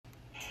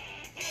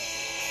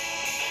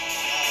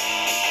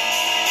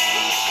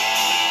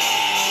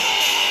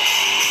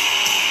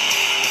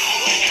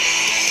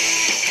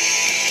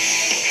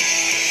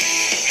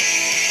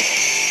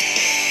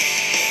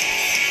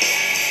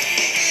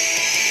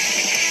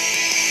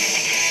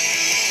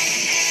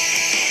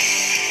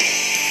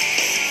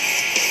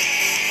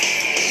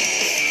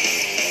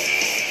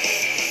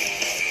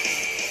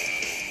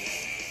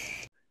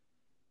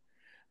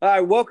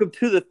right, welcome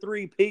to the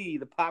 3P,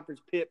 the Piper's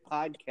Pit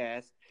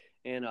podcast.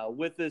 And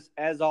with us,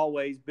 as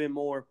always, Ben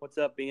Moore. What's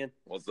up, Ben?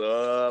 What's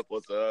up?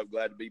 What's up?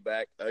 Glad to be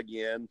back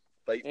again.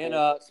 Faithful.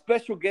 And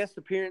special guest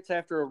appearance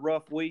after a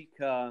rough week,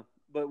 but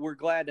we're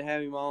glad to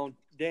have him on.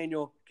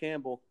 Daniel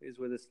Campbell is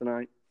with us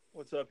tonight.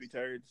 What's up, you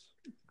turds?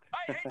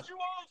 I hate you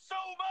all so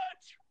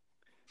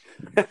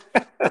much.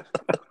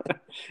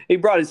 He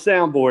brought his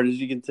soundboard, as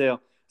you can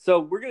tell. So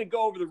we're going to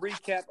go over the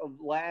recap of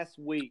last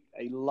week.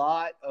 A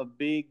lot of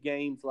big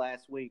games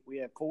last week. We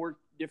have 4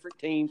 different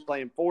teams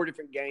playing 4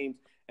 different games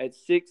at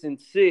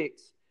 6-6.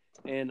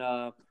 And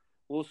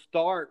we'll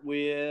start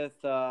with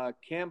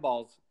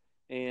Campbell's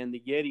and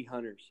the Yeti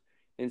Hunters.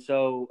 And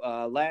so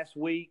last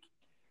week,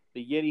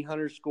 the Yeti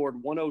Hunters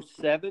scored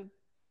 107,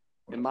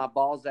 and my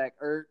Balzac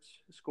Ertz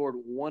scored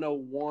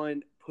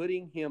 101,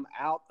 putting him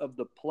out of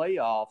the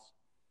playoffs.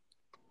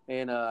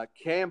 And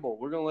Campbell,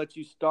 we're going to let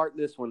you start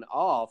this one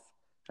off.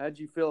 How'd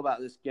you feel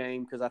about this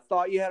game? Because I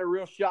thought you had a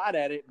real shot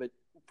at it, but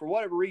for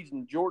whatever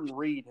reason, Jordan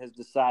Reed has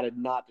decided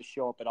not to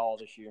show up at all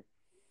this year.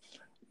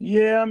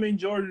 Yeah, I mean,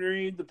 Jordan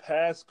Reed the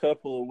past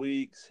couple of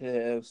weeks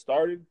have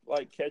started,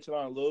 catching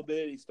on a little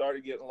bit. He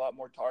started getting a lot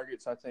more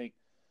targets. I think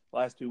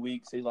last 2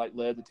 weeks he, led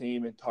the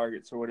team in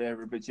targets or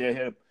whatever. But, yeah, he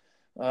had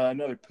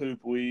another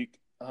poop week.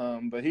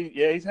 But,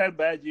 he's had a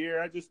bad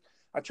year.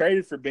 I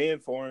traded for Ben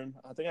for him.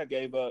 I think I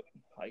gave up,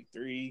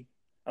 3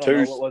 –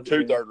 two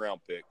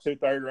third-round picks. 2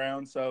 third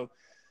rounds. So,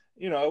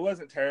 it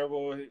wasn't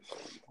terrible,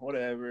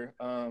 whatever.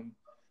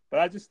 But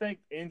I just think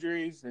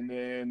injuries and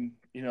then,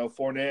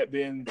 Fournette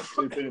being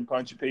stupid and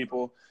punching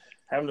people,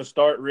 having to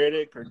start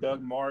Riddick or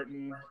Doug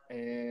Martin,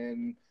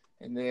 and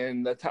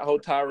then the whole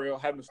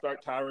having to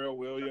start Tyrell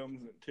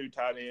Williams and 2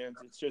 tight ends.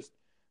 It's just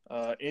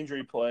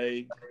injury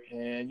plague.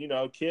 And,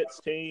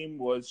 Kit's team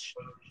was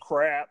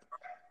crap,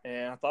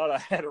 and I thought I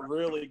had a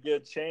really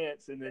good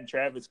chance. And then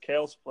Travis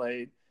Kelce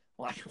played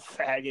like a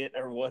faggot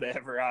or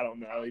whatever. I don't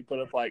know. He put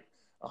up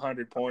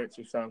 100 points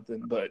or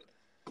something, but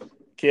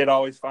Kid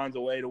always finds a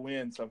way to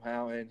win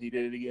somehow, and he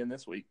did it again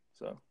this week.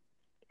 So,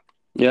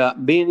 yeah,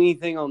 being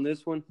anything on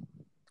this one?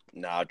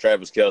 Nah,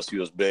 Travis Kelce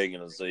was big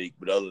in a Zeke,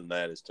 but other than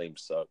that, his team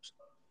sucks.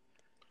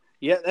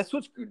 Yeah, that's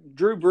what's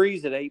Drew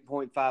Brees at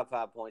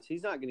 8.55 points.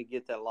 He's not going to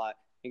get that a lot.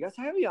 And guys,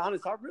 to be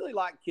honest, I really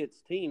like Kid's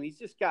team. He's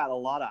just got a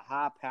lot of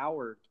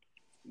high-powered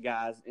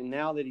guys, and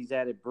now that he's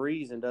added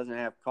Brees and doesn't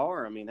have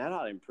Carr, I mean, that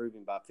ought to improve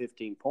him by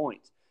 15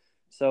 points.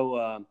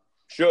 So,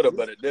 should have,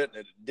 but it didn't.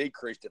 It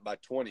decreased it by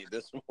 20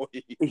 this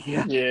week.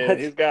 Yeah,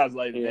 his guys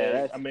laid an egg.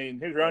 that's- I mean,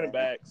 his running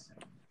backs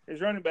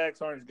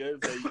aren't as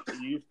good as they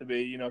used to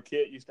be.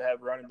 Kit used to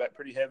have a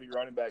pretty heavy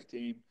running back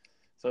team.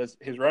 So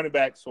his running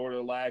back's sort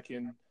of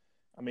lacking.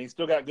 I mean, he's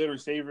still got good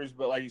receivers,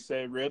 but like you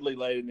said, Ridley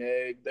laid an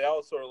egg. They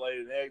all sort of laid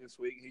an egg this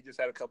week. He just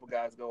had a couple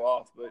guys go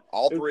off. But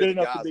all 3 of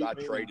the guys I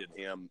traded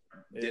him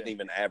didn't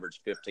even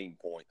average 15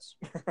 points.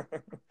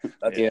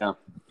 That's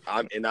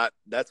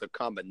a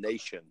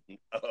combination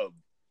of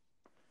 –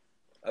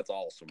 that's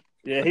awesome.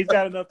 Yeah, he's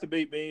got enough to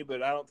beat me,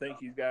 but I don't think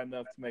he's got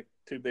enough to make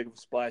too big of a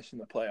splash in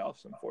the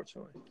playoffs,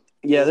 unfortunately.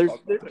 Yeah,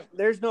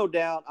 there's no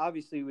doubt,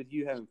 obviously, with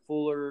you having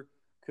Fuller,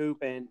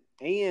 Coop, and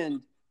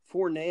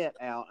Fournette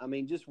out. I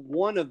mean, just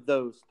one of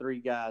those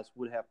 3 guys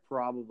would have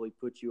probably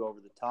put you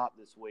over the top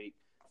this week,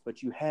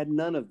 but you had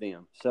none of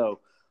them. So,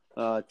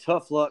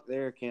 tough luck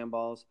there,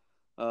 Camballs.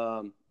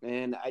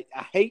 And I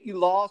hate you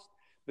lost,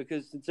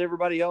 because since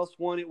everybody else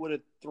won, it would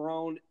have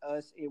thrown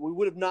us – we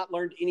would have not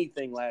learned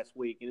anything last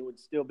week, and it would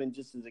still been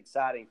just as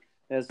exciting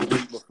as the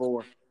week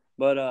before.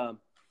 But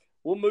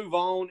we'll move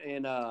on,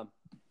 and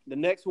the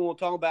next one we'll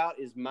talk about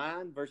is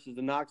mine versus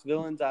the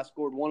Knoxvillians. I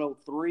scored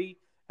 103,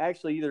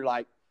 actually either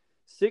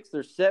 6th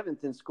or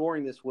 7th in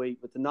scoring this week,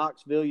 but the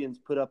Knoxvillians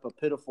put up a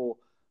pitiful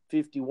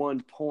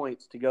 51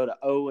 points to go to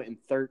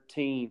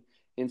 0-13.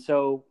 And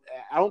so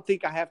I don't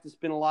think I have to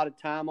spend a lot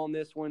of time on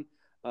this one.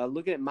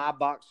 Looking at my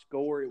box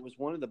score, it was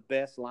one of the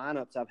best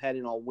lineups I've had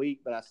in all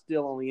week, but I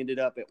still only ended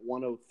up at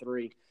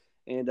 103.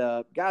 And,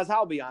 guys,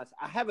 I'll be honest,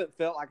 I haven't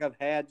felt like I've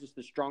had just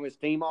the strongest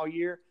team all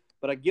year,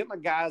 but I get my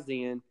guys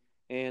in,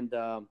 and,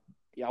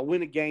 I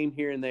win a game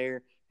here and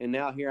there, and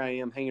now here I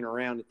am hanging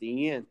around at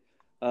the end.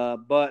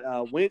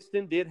 But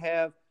Winston did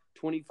have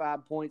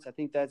 25 points. I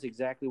think that's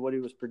exactly what he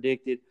was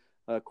predicted.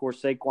 Of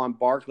course, Saquon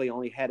Barkley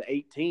only had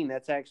 18.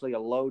 That's actually a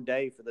low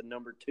day for the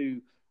number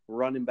 2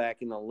 running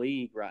back in the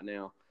league right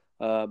now.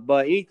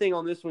 But anything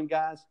on this one,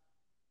 guys?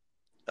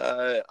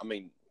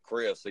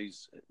 Chris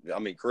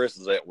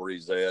is at where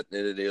he's at,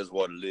 and it is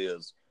what it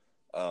is.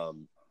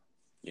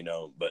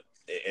 But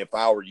if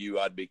I were you,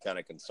 I'd be kind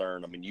of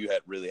concerned. I mean, you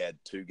had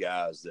 2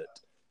 guys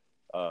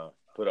that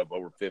put up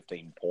over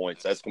 15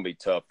 points. That's going to be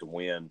tough to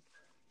win,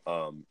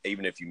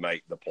 even if you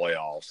make the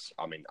playoffs.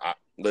 I mean,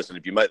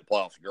 if you make the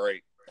playoffs,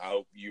 great. I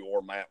hope you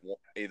or Matt,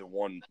 either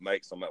one,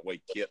 makes them. That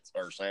way Kit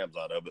or Sam's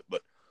out of it.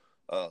 But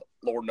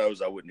Lord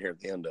knows I wouldn't hear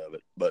the end of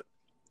it. But,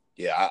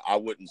 yeah, I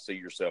wouldn't see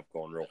yourself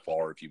going real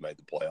far if you made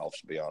the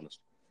playoffs, to be honest.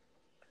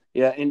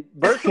 Yeah, and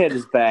Burkhead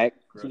is back.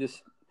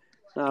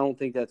 I don't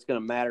think that's going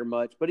to matter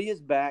much, but he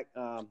is back.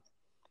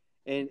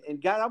 And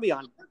guys, I'll be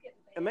honest,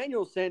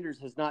 Emmanuel Sanders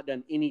has not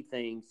done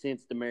anything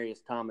since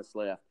Demaryius Thomas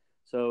left.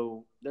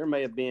 So there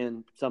may have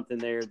been something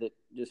there that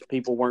just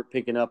people weren't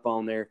picking up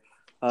on there.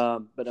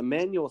 But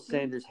Emmanuel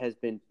Sanders has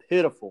been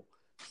pitiful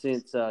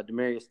since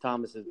Demaryius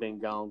Thomas has been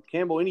gone.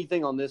 Campbell,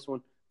 anything on this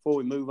one before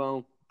we move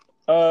on?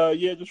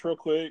 Yeah, just real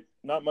quick.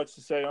 Not much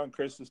to say on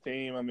Chris's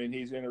team. I mean,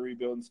 he's in a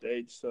rebuilding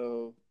stage,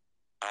 so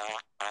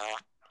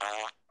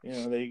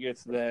that he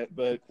gets that.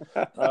 But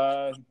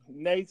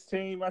Nate's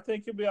team, I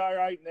think he'll be all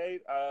right,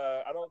 Nate.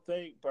 I don't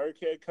think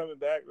Burkhead coming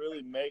back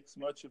really makes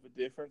much of a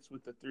difference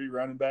with the 3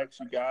 running backs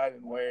you got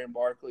and Ware and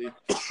Barkley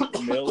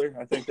and Miller.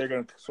 I think they're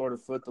going to sort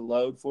of foot the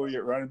load for you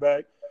at running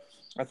back.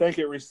 I think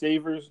at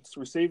receiver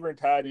and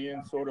tight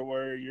end, sort of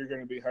where you're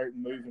going to be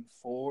hurting moving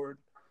forward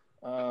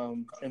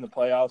in the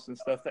playoffs and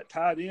stuff. That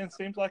tight end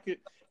seems like it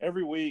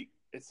every week.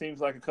 It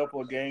seems like a couple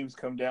of games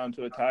come down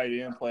to a tight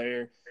end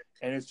player,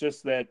 and it's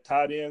just that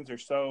tight ends are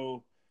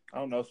so, I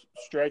don't know,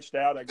 stretched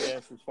out, I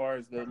guess, as far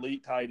as the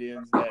elite tight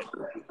ends that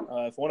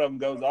if one of them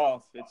goes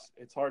off,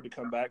 it's hard to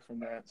come back from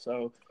that.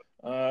 So,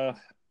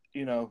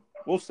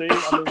 we'll see.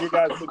 I mean, your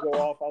guys could go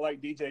off. I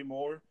like DJ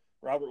Moore.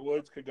 Robert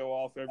Woods could go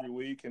off every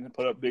week and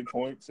put up big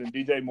points, and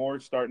DJ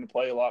Moore's starting to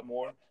play a lot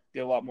more,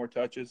 get a lot more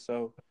touches.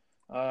 So,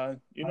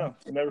 you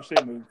never see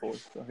it moving forward.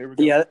 So here we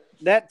go. Yeah,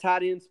 that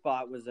tight end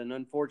spot was an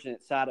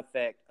unfortunate side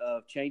effect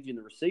of changing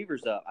the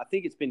receivers up. I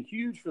think it's been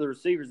huge for the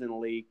receivers in the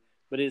league,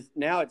 but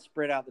now it's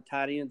spread out the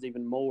tight ends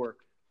even more,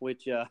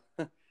 which I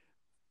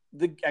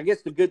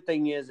guess the good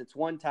thing is it's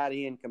one tight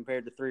end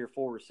compared to 3 or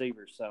 4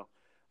 receivers. So,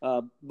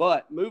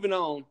 but moving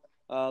on,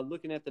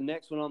 looking at the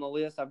next one on the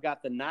list, I've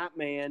got the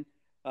Nightman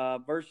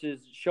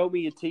versus Show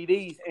Me Ya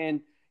TDs.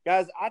 And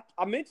guys,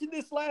 I mentioned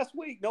this last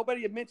week.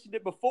 Nobody had mentioned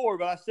it before,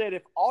 but I said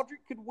if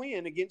Aldrich could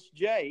win against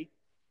Jay,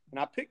 and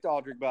I picked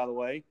Aldrich, by the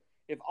way,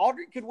 if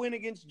Aldrich could win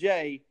against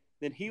Jay,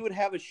 then he would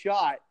have a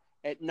shot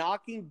at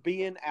knocking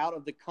Ben out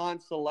of the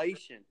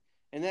consolation.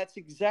 And that's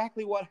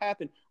exactly what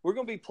happened. We're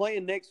going to be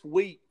playing next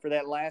week for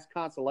that last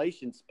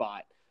consolation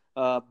spot.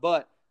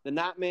 But the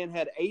Nightman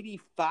had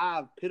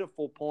 85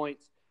 pitiful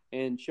points,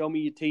 and Show Me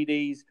Ya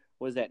TDs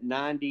was at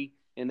 90,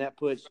 and that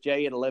puts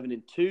Jay at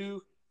 11-2.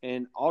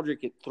 And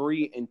Aldrich at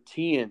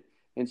 3-10.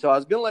 And so I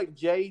was going to let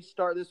Jay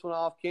start this one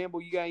off.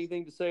 Campbell, you got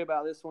anything to say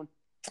about this one?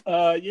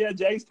 Yeah,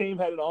 Jay's team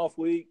had an off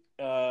week.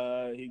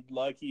 He's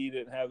lucky he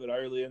didn't have it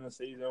early in the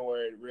season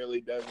where it really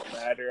doesn't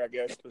matter, I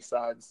guess,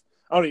 besides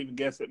 – I don't even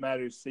guess it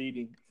matters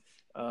seeding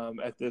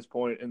at this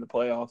point in the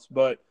playoffs.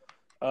 But,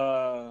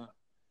 good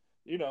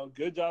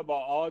job by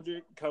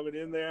Aldrich coming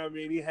in there. I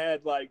mean, he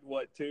had,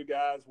 2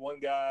 guys.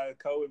 One guy,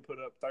 Cohen, put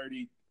up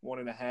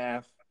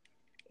 31.5.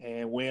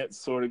 And Wentz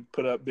sort of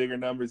put up bigger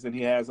numbers than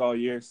he has all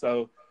year.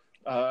 So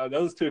without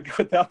those 2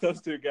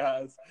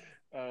 guys,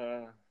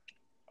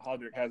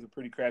 Aldrich has a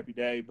pretty crappy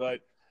day.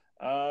 But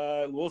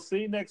we'll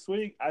see next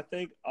week. I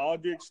think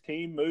Aldrich's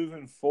team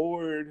moving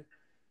forward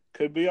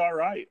could be all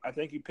right. I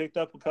think he picked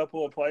up a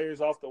couple of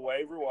players off the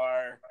waiver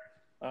wire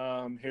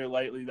here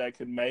lately that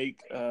could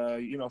make,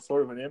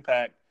 sort of an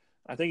impact.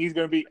 I think he's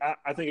going to be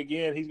 – I think,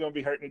 again, he's going to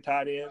be hurting the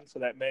tight end, so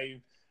that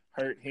may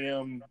hurt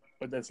him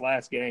with this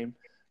last game.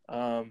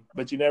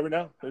 But you never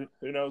know. Who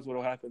knows what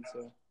will happen?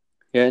 So,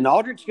 yeah, and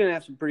Aldrich's going to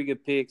have some pretty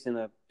good picks in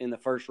the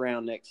first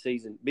round next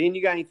season. Ben,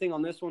 you got anything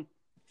on this one?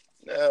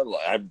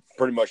 I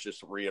pretty much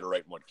just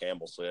reiterate what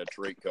Campbell said.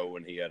 Tariq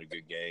Cohen, he had a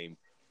good game.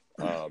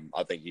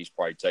 I think he's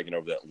probably taking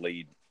over that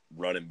lead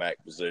running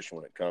back position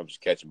when it comes to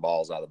catching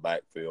balls out of the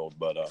backfield.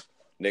 But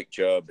Nick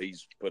Chubb,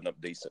 he's putting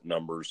up decent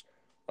numbers.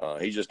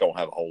 He just don't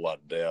have a whole lot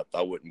of depth.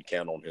 I wouldn't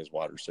count on his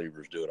wide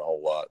receivers doing a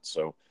whole lot.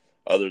 So,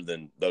 other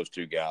than those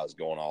 2 guys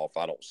going off,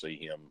 I don't see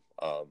him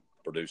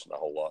producing a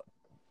whole lot.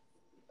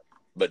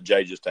 But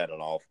Jay just had an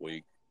off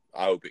week.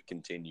 I hope it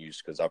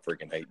continues because I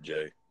freaking hate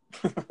Jay.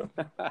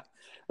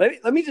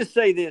 Let me just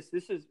say this.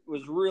 This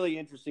was really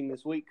interesting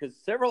this week because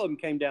several of them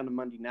came down to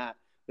Monday night.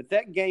 But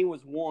that game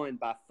was won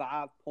by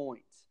 5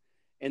 points.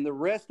 And the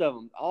rest of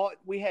them,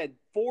 we had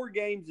 4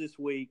 games this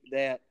week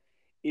that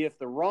if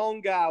the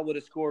wrong guy would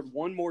have scored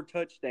one more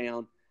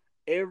touchdown,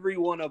 every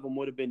one of them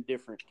would have been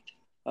different.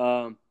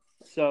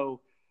 So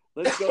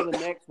let's go to the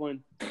next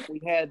one. We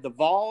had the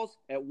Vols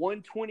at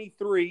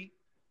 123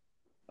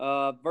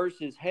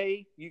 versus,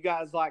 hey, you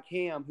guys like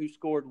him, who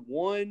scored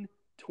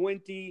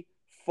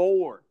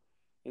 124.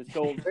 And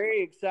so a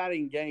very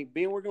exciting game.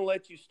 Ben, we're going to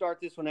let you start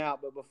this one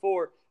out. But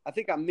before, I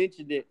think I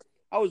mentioned it,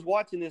 I was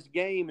watching this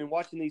game and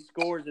watching these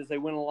scores as they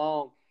went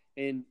along.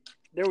 And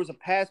there was a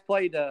pass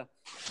play to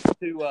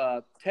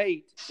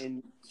Tate,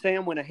 and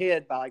Sam went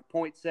ahead by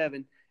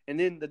 0.7. And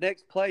then the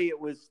next play, it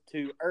was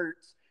to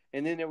Ertz.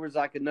 And then there was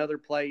another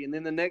play. And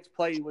then the next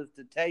play was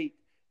to Tate.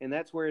 And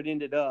that's where it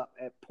ended up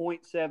at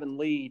 0.7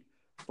 lead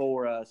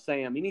for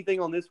Sam. Anything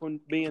on this one,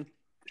 Ben?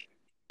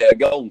 Yeah,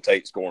 Golden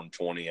Tate scoring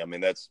 20. I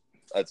mean, that's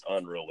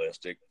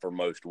unrealistic for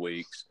most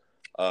weeks.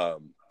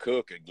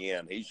 Cook,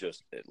 again, he's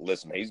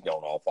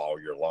going off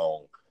all year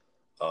long.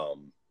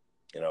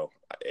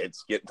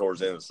 It's getting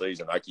towards the end of the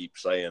season. I keep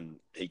saying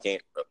he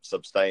can't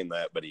sustain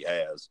that, but he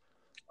has.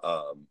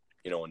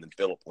 and then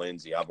Philip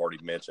Lindsay, I've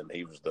already mentioned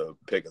he was the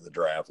pick of the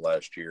draft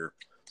last year.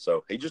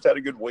 So he just had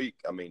a good week.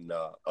 I mean,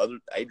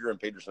 Adrian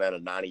Peterson had a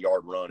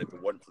 90-yard run. If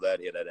it wasn't for that,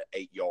 he had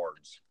 8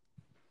 yards.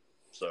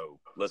 So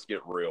let's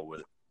get real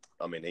with it.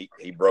 I mean,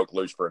 he broke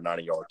loose for a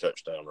 90-yard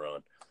touchdown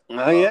run.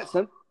 Yeah,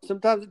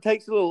 sometimes it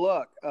takes a little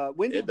luck.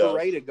 When did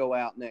Beretta go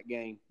out in that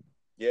game?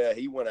 Yeah,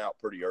 he went out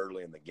pretty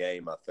early in the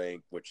game, I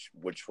think, which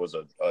was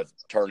a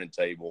turning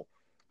table.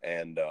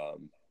 And,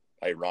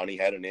 hey, Ronnie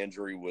had an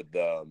injury with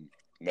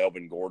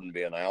Melvin Gordon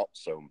being out,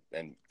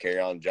 and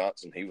Kerryon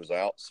Johnson, he was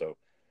out. So,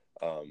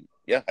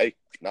 yeah, hey,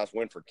 nice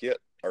win for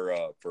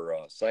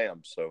for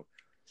Sam. So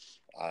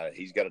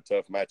he's got a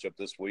tough matchup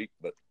this week,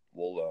 but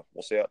we'll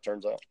see how it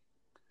turns out.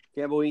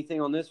 Campbell,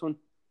 anything on this one?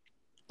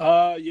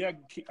 Yeah,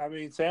 I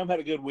mean, Sam had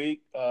a good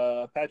week.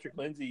 Patrick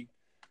Lindsay,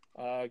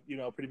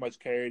 pretty much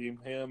carried him.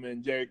 Him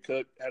and Jared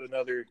Cook had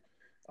another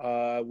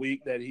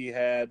week that he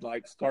had,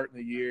 like, starting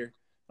the year.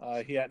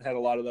 He hadn't had a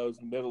lot of those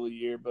in the middle of the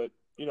year, but,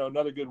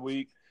 another good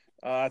week.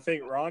 I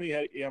think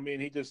Ronnie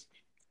he just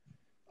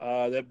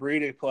that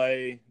Breida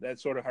play, that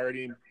sort of hurt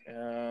him.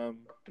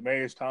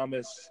 Demarius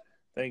Thomas,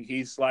 I think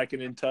he's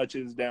slacking in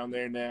touches down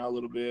there now a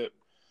little bit,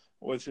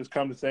 which has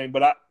come to thing.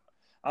 But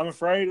I'm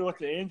afraid with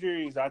the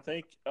injuries, I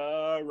think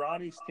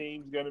Ronnie's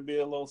team's going to be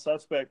a little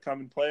suspect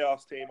coming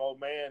playoffs team. Oh,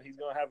 man, he's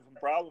going to have some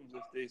problems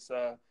if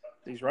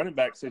these running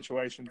back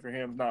situations for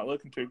him is not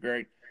looking too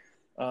great.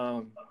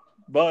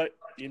 But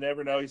you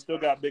never know. He's still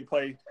got big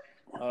play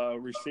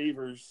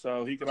receivers,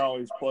 so he can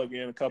always plug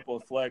in a couple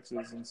of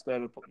flexes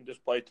instead of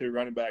just play 2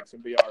 running backs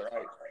and be all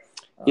right.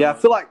 Yeah, I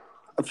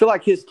feel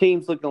like his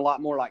team's looking a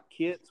lot more like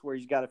Kit's, where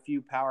he's got a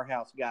few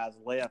powerhouse guys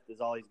left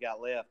is all he's got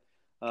left.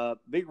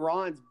 Big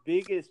Ron's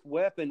biggest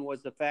weapon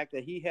was the fact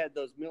that he had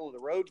those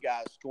middle-of-the-road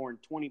guys scoring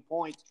 20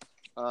 points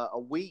a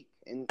week,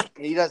 and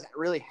he doesn't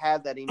really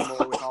have that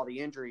anymore with all the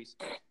injuries.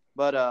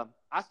 But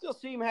I still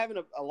see him having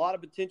a lot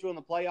of potential in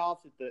the playoffs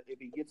if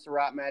he gets the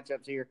right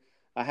matchups here.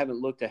 I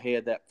haven't looked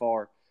ahead that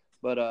far.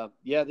 But,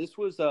 yeah, this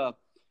was a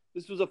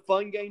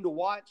fun game to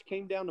watch.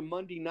 Came down to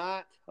Monday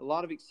night, a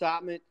lot of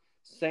excitement.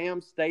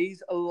 Sam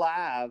stays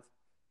alive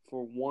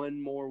for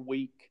one more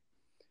week.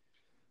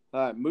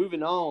 All right,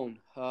 moving on.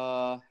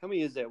 How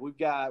many is that? We've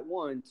got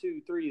 1,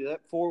 2, 3. Is that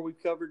 4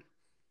 we've covered?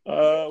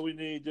 We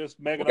need just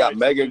MegaGonites. We got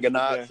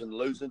MegaGonites and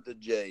losing to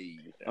Jay.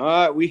 All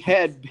right, we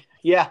had,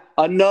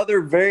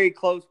 another very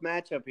close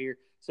matchup here,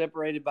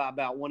 separated by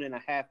about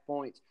 1.5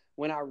 points.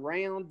 When I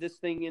round, this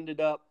thing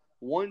ended up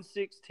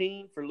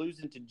 116 for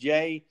losing to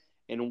Jay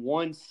and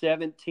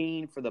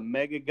 117 for the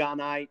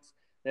MegaGonites.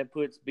 That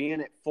puts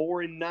Ben at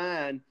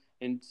 4-9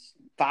 and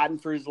fighting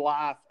for his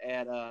life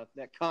at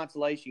that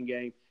consolation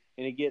game.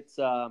 And it gets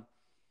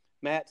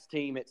Matt's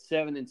team at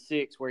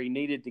 7-6, where he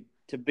needed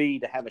to be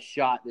to have a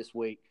shot this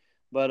week.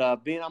 But,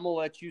 Ben, I'm going to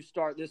let you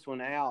start this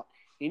one out.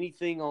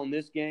 Anything on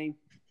this game?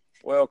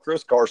 Well,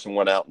 Chris Carson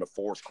went out in the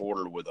fourth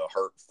quarter with a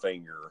hurt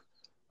finger.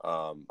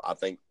 I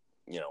think,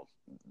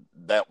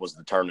 that was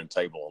the turning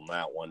table on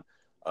that one.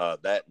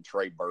 That and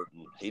Trey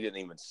Burton, he didn't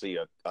even see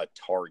a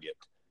target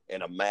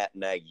in a Matt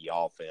Nagy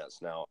offense.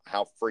 Now,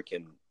 how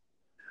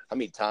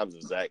many times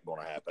is that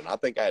going to happen? I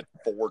think I had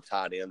 4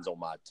 tight ends on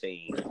my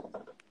team,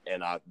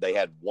 and they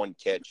had 1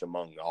 catch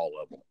among all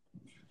of them.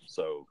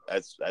 So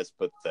that's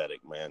pathetic,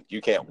 man.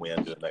 You can't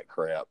win doing that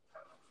crap.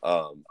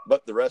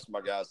 But the rest of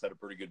my guys had a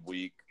pretty good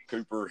week.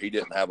 Cooper, he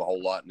didn't have a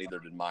whole lot, neither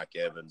did Mike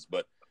Evans.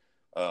 But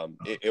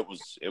it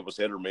was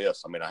hit or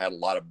miss. I mean, I had a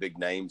lot of big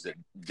names that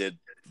did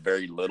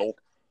very little.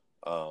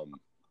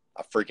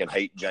 I freaking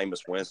hate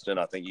Jameis Winston.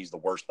 I think he's the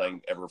worst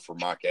thing ever for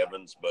Mike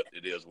Evans, but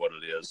it is what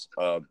it is.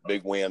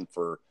 Big win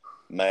for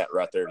Matt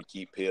right there to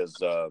keep his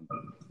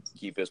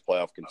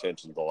playoff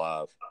contentions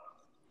alive.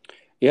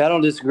 Yeah, I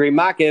don't disagree.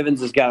 Mike Evans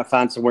has got to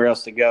find somewhere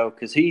else to go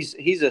because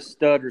he's a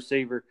stud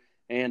receiver,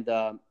 and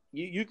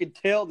you could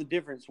tell the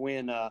difference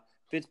when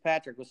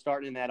Fitzpatrick was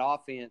starting in that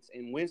offense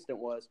and Winston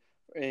was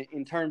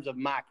in terms of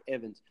Mike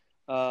Evans.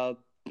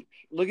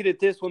 Looking at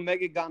this one,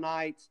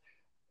 MegaGonites,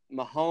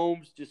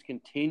 Mahomes just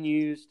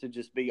continues to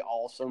just be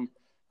awesome.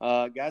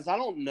 Guys, I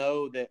don't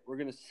know that we're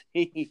going to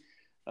see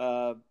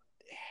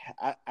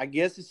I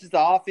guess it's just the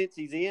offense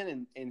he's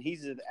in, and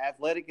he's as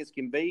athletic as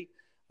can be.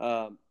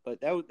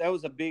 But that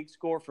was a big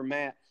score for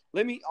Matt.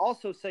 Let me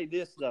also say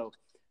this, though.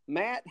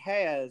 Matt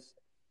has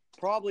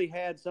probably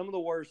had some of the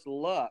worst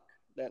luck,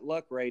 that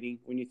luck rating,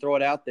 when you throw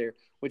it out there,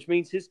 which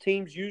means his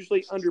teams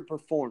usually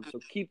underperform. So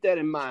keep that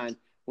in mind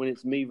when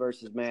it's me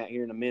versus Matt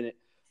here in a minute.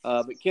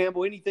 But,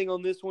 Campbell, anything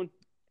on this one?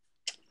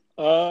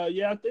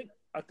 Yeah,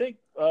 I think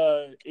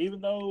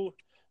even though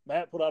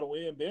Matt put out a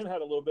win, Ben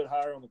had a little bit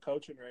higher on the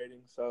coaching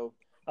rating. So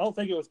I don't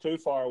think it was too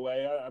far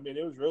away. I mean,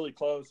 it was really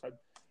close.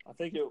 I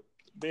think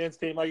Ben's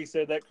team, like you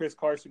said, that Chris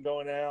Carson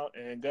going out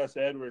and Gus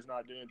Edwards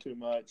not doing too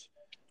much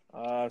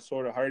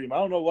sort of hurt him. I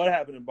don't know what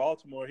happened in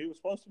Baltimore. He was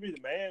supposed to be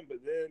the man, but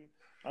then,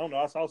 I don't know,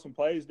 I saw some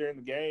plays during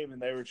the game,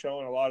 and they were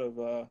showing a lot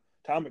of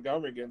Ty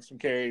Montgomery getting some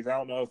carries. I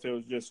don't know if it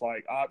was just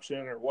like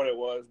option or what it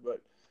was,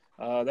 but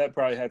that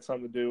probably had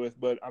something to do with.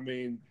 But, I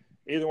mean,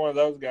 either one of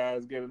those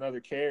guys get another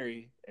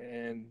carry,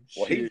 and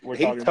Well, we're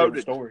talking a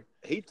different story.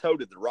 He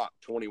toted the rock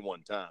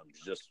 21 times.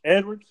 Just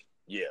Edwards?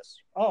 Yes.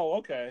 Oh,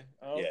 okay.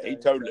 Yeah, he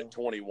toted it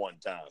 21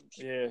 times.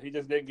 Yeah, he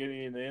just didn't get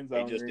in the end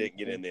zone. He just didn't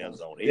get in the end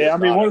zone. I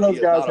mean, one of those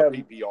guys not a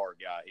PPR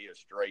guy. He is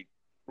straight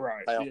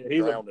right. pound,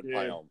 He's ground and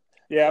pound.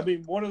 Yeah, I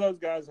mean, one of those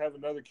guys have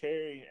another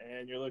carry,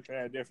 and you're looking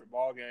at a different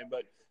ball game.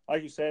 But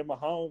like you said,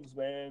 Mahomes,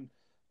 man,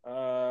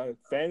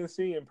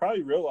 fantasy and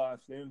probably real life,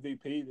 the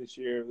MVP this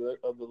year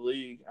of the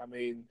league. I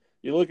mean,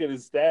 you look at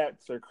his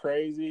stats; they're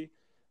crazy.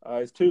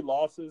 His 2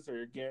 losses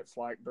are against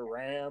like the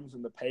Rams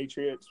and the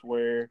Patriots,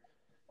 where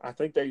I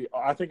think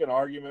an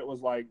argument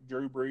was like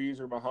Drew Brees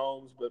or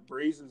Mahomes, but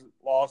Brees'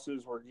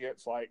 losses were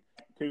against like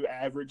 2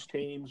 average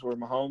teams, where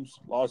Mahomes'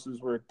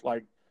 losses were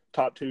like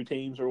top 2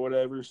 teams or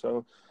whatever.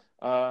 So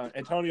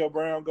Antonio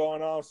Brown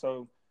going off.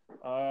 So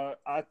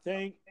I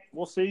think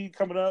we'll see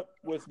coming up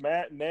with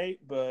Matt and Nate,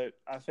 but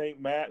I think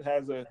Matt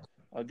has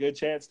a good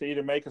chance to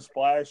either make a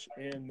splash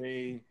in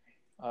the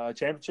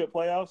championship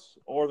playoffs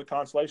or the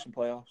consolation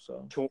playoffs.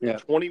 So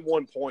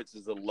 21 points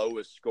is the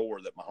lowest score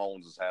that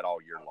Mahomes has had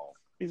all year long.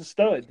 He's a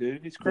stud,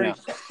 dude. He's crazy.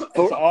 Yeah.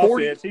 It's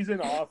offense. He's in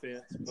the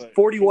offense. But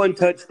 41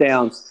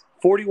 touchdowns,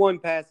 41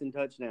 passing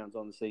touchdowns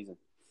on the season.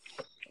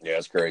 Yeah,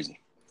 it's crazy.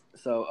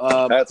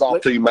 So that's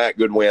off to you, Matt.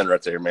 Good win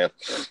right there, man.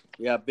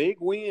 Yeah, big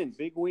win,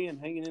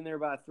 hanging in there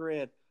by a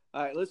thread.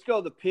 All right, let's go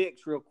to the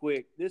picks real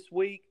quick. This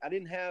week, I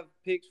didn't have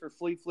picks for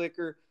Flea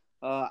Flicker.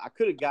 I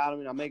could have got them,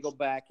 and I may go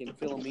back and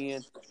fill them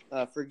in.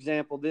 For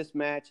example, this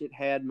match, it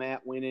had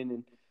Matt winning,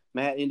 and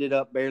Matt ended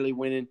up barely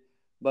winning.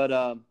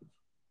 But,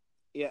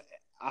 yeah,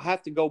 I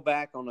have to go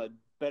back on a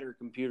better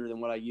computer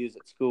than what I use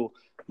at school.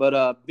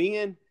 But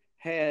Ben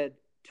had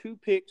 2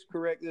 picks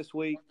correct this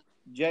week.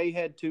 Jay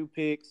had 2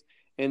 picks.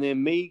 And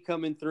then me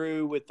coming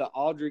through with the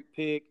Aldrich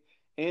pick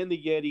and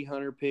the Yeti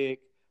Hunter pick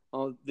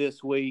on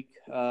this week,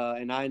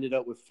 and I ended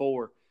up with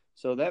 4.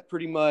 So that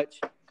pretty much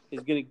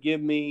is going to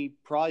give me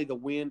probably the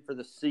win for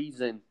the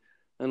season,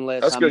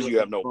 unless that's because you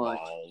have no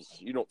balls.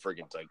 You don't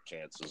freaking take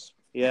chances.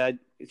 Yeah,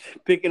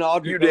 picking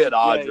Aldrich. You did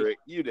Aldrich,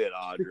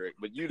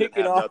 but you didn't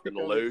have nothing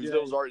to lose.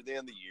 It was already the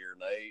end of the year,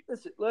 Nate.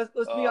 Listen, let's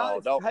be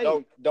honest.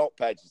 Don't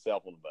pat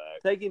yourself on the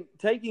back.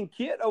 Taking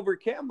Kit over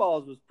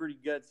Camballs was pretty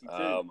gutsy too.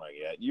 Oh my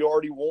God, you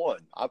already won.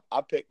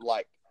 I picked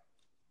I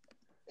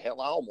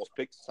almost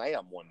picked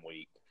Sam one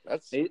week.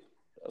 Hey,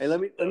 let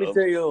me tell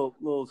you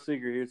a little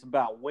secret here. It's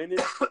about winning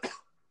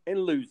and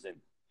losing,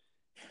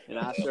 and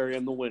I sure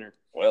am the winner.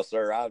 Well,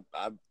 sir,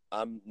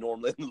 I'm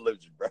normally in the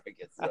losing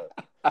bracket. So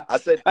I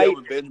said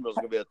Kelvin Benjamin was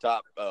going to be a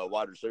top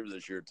wide receiver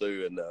this year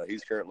too, and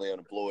he's currently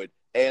unemployed,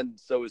 and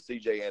so is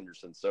C.J.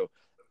 Anderson. So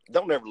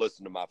don't ever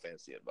listen to my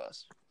fantasy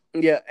advice.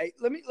 Yeah, hey,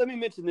 let me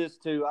mention this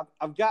too.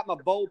 I've got my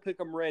bowl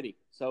pick'em ready,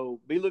 so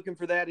be looking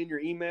for that in your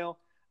email.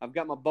 I've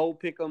got my bowl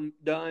pick'em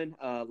done.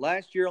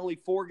 Last year, only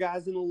 4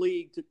 guys in the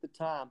league took the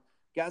time.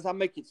 Guys, I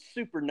make it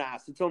super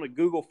nice. It's on a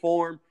Google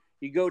form.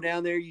 You go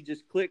down there, you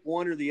just click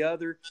one or the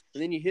other,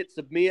 and then you hit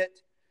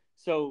submit.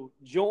 So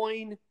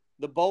join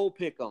the bowl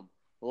pick'em.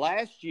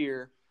 Last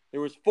year, there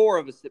was 4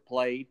 of us that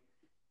played: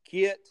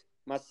 Kit,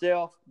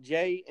 myself,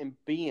 Jay, and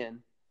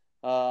Ben.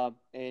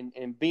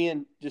 And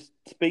Ben, just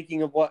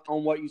speaking of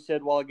what you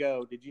said a while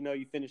ago, did you know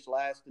you finished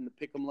last in the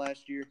pick'em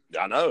last year?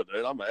 I know,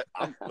 dude.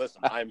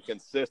 Listen, I'm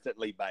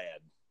consistently bad.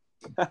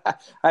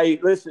 Hey,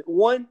 listen,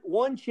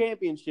 one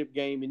championship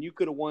game, and you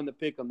could have won the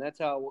pick'em. That's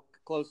how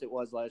close it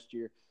was last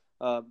year.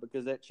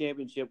 Because that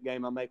championship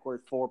game I make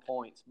worth 4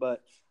 points.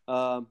 But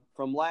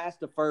from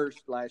last to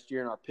first last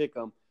year in our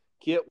pick'em,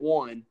 Kit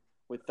won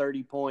with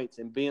 30 points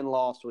and Ben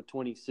lost with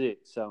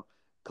 26. So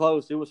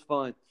close. It was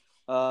fun.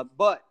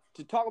 But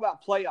to talk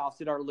about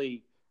playoffs in our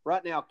league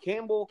right now,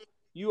 Campbell,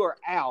 you are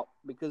out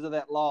because of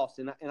that loss,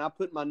 and I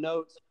put in my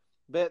notes,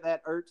 bet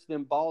that irks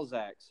them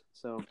Balzacs.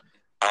 So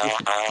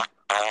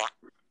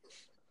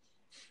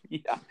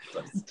yeah,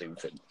 that's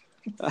stupid.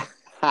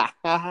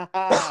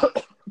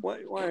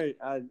 Why?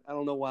 I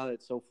don't know why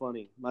that's so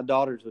funny. My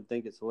daughters would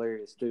think it's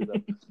hilarious too,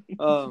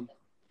 though.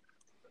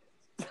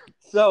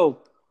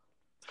 So,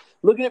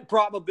 looking at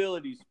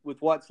probabilities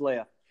with what's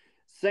left,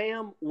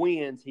 Sam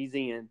wins, he's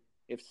in.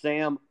 If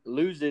Sam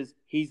loses,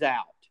 he's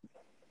out.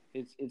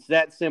 It's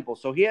that simple.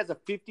 So he has a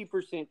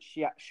 50%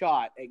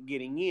 shot at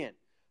getting in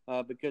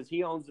because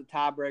he owns the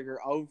tiebreaker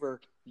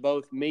over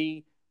both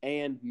me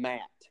and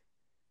Matt.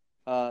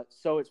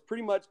 So it's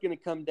pretty much going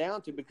to come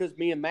down to, because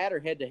me and Matt are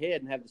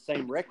head-to-head and have the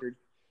same record,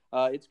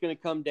 it's going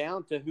to come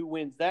down to who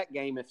wins that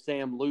game if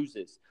Sam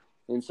loses.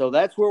 And so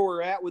that's where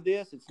we're at with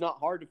this. It's not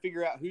hard to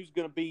figure out who's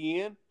going to be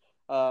in.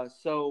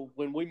 So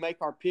when we make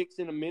our picks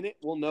in a minute,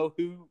 we'll know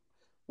who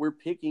we're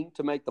picking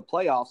to make the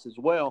playoffs as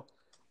well.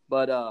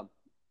 But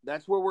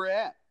that's where we're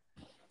at.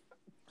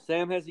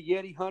 Sam has the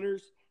Yeti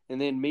Hunters, and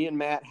then me and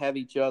Matt have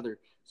each other.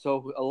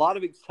 So a lot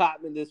of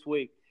excitement this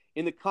week.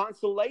 In the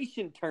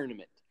consolation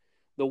tournament,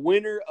 the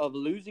winner of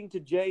losing to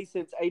Jay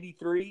since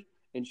 83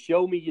 and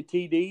Show Me Ya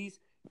TDs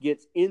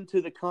gets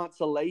into the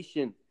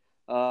consolation.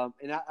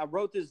 And I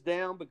wrote this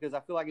down because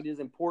I feel like it is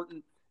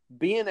important.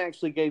 Ben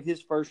actually gave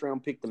his first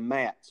round pick to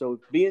Matt. So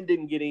if Ben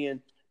didn't get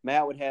in,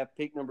 Matt would have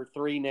pick number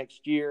 3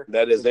 next year.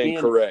 That is Ben,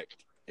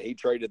 incorrect. He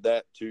traded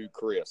that to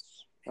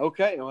Chris.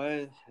 Okay,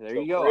 well, there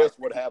you go. Chris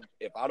would have,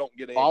 if I don't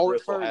get in, Follow it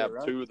Chris will further, have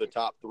right? 2 of the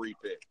top 3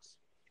 picks.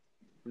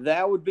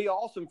 That would be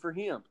awesome for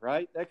him,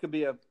 right? That could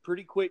be a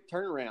pretty quick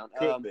turnaround.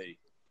 Could be.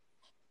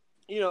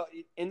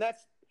 And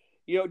that's,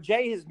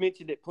 Jay has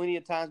mentioned it plenty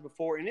of times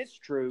before, and it's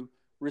true.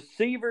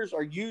 Receivers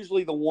are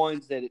usually the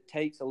ones that it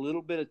takes a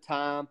little bit of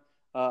time,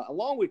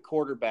 along with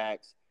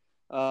quarterbacks,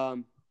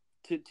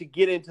 to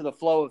get into the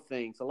flow of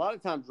things. A lot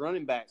of times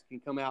running backs can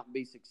come out and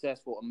be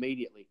successful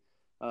immediately.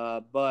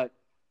 But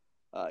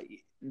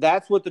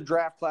that's what the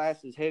draft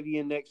class is heavy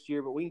in next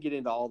year, but we can get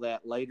into all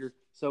that later.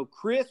 So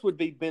Chris would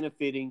be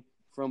benefiting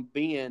from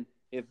Ben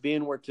if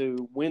Ben were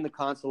to win the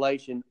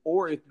consolation,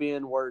 or if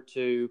Ben were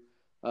to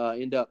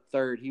end up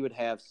third, he would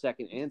have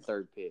second and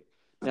third pick.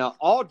 Now,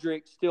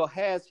 Aldrich still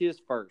has his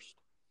first.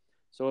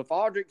 So if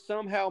Aldrich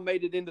somehow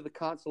made it into the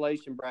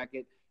consolation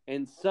bracket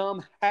and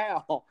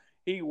somehow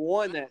he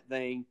won that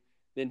thing,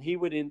 then he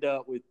would end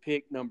up with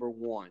pick number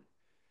 1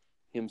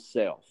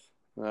 himself.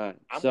 All right.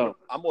 I'm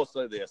going to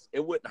say this.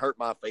 It wouldn't hurt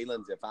my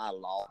feelings if I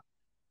lost,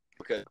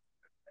 because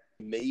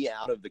me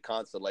out of the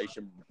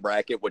consolation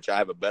bracket, which I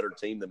have a better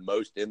team than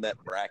most in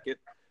that bracket,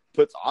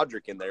 puts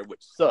Audric in there,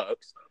 which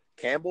sucks.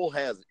 Campbell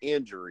has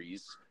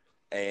injuries,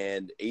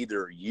 and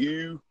either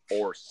you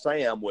or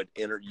Sam would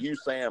enter. You,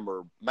 Sam,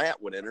 or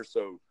Matt would enter.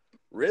 So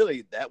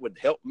really, that would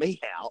help me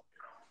out.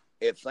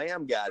 If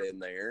Sam got in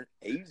there,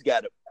 he's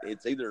got it.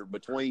 It's either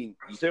between.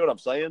 You see what I'm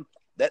saying?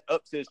 That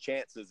ups his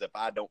chances if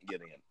I don't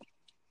get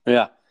in.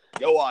 Yeah.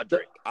 Go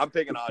Audric. I'm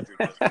picking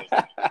Audric.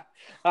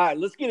 All right,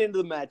 let's get into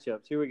the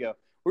matchups. Here we go.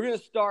 We're going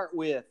to start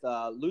with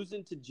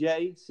losing to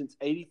Jay since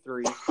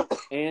 83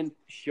 and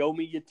show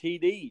me your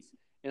TDs.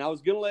 And I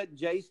was going to let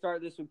Jay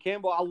start this one.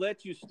 Campbell, I'll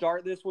let you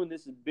start this one.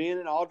 This is Ben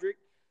and Aldrich.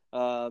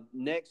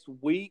 Next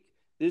week,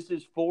 this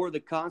is for the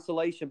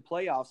consolation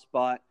playoff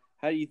spot.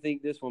 How do you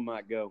think this one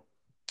might go?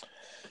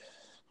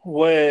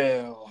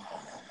 Well,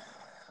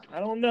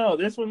 I don't know.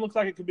 This one looks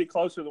like it could be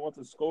closer than what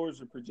the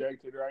scores are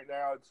projected right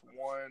now. It's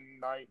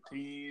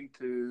 119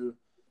 to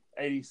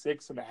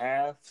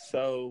 86.5.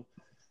 So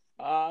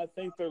I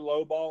think they're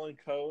lowballing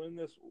Cohen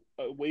this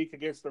week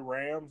against the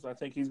Rams. I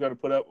think he's going to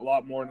put up a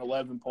lot more than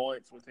 11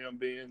 points with him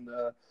being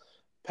the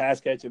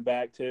pass catching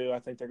back too. I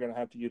think they're going to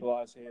have to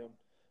utilize him.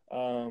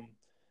 I'm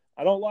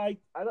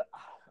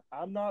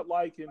not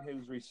liking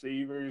his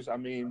receivers. I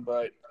mean,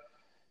 but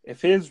if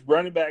his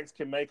running backs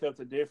can make up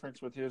the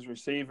difference with his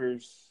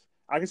receivers,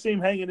 I can see him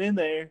hanging in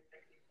there,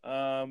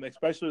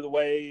 especially the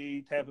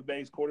way Tampa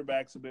Bay's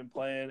quarterbacks have been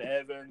playing.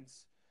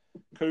 Evans,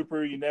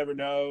 Cooper, you never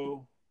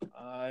know.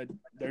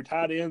 Their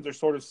tight ends are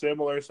sort of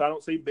similar, so I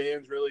don't see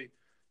Ben's really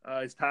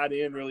his tight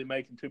end really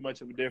making too much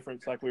of a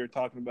difference like we were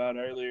talking about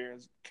earlier,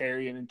 as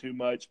carrying in too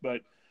much.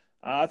 But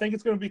I think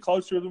it's going to be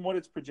closer than what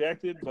it's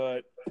projected,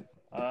 but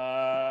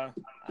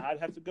I'd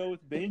have to go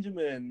with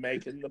Benjamin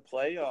making the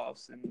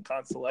playoffs in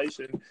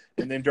consolation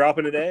and then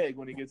dropping an egg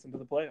when he gets into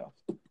the playoffs.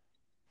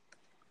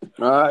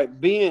 All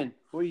right, Ben,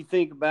 what do you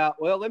think about –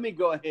 well, let me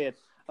go ahead.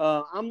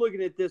 I'm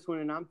looking at this one,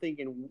 and I'm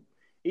thinking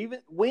even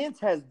Wentz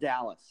has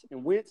Dallas,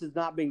 and Wentz has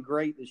not been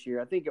great this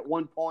year. I think at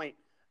one point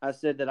I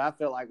said that I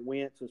felt like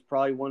Wentz was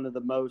probably one of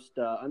the most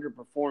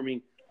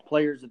underperforming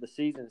players of the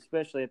season,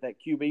 especially at that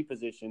QB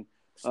position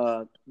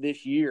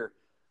this year.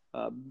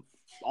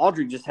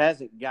 Aldrich just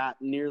hasn't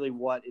got nearly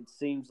what it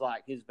seems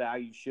like his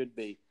value should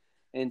be.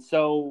 And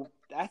so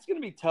that's going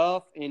to be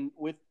tough. And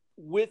with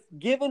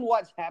given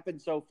what's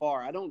happened so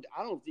far, I don't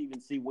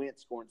even see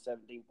Wentz scoring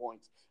 17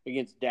 points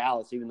against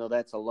Dallas, even though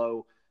that's a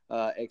low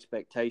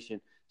expectation.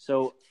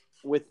 So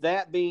with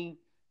that being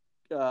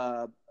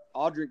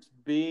Aldrich's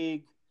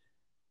big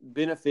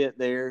benefit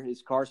there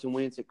is Carson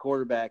Wentz at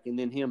quarterback, and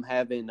then him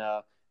having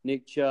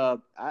Nick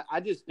Chubb. I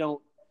just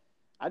don't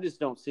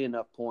see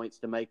enough points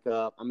to make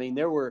up. I mean,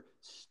 there were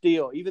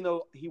still, even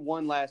though he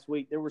won last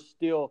week, there were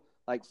still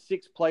like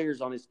 6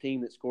 players on his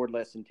team that scored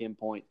less than 10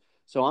 points.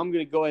 So I'm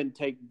going to go ahead and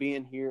take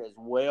Ben here as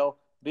well.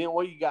 Ben,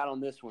 what do you got on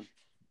this one?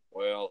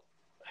 Well,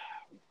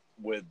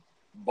 with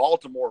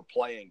Baltimore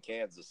playing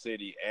Kansas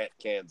City at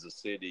Kansas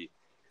City,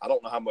 I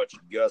don't know how much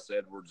Gus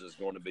Edwards is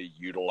going to be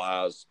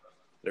utilized.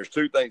 There's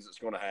 2 things that's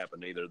going to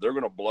happen. Either they're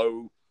going to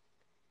blow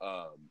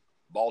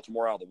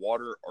Baltimore out of the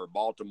water, or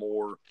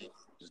Baltimore's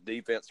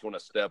defense is going to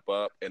step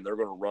up and they're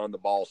going to run the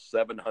ball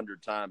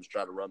 700 times,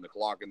 try to run the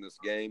clock in this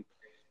game.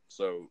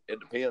 So it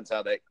depends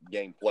how that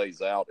game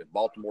plays out. If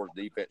Baltimore's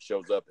defense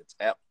shows up, it's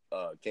at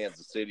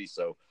Kansas City,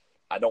 so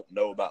I don't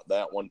know about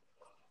that one.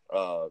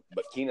 But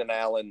Keenan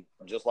Allen,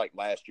 just like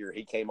last year,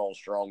 he came on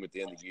strong at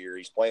the end of the year.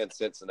 He's playing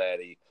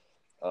Cincinnati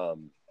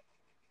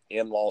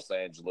in Los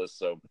Angeles,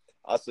 so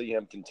I see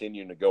him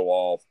continuing to go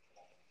off.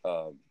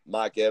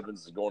 Mike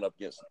Evans is going up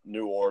against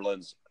New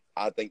Orleans.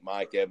 I think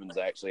Mike Evans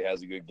actually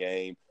has a good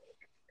game.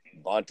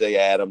 Vontae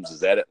Adams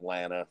is at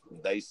Atlanta.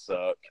 They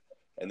suck.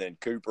 And then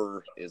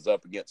Cooper is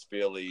up against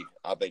Philly.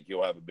 I think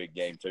he'll have a big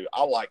game too.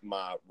 I like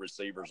my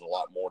receivers a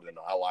lot more than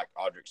I like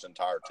Audrich's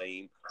entire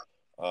team.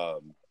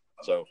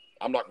 So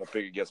I'm not going to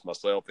pick against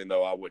myself, even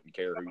though I wouldn't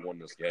care who won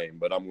this game,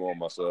 but I'm going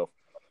myself.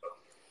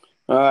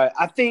 All right.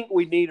 I think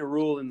we need a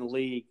rule in the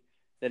league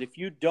that if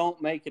you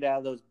don't make it out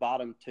of those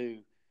bottom two,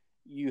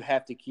 you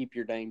have to keep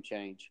your name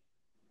change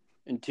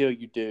until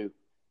you do.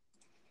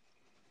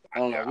 I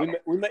don't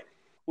know.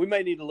 We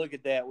may need to look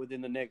at that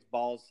within the next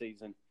Vols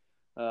season.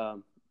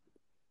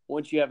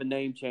 Once you have a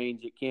name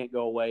change, it can't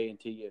go away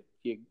until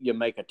you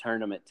make a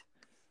tournament.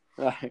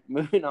 All right,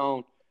 moving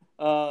on.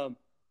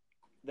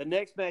 The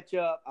next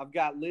matchup I've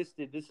got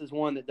listed, this is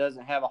one that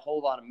doesn't have a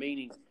whole lot of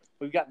meaning.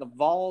 We've got the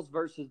Vols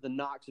versus the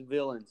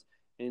Knoxvillians.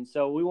 And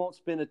so we won't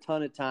spend a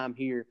ton of time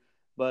here,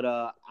 but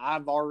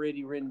I've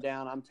already written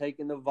down I'm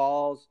taking the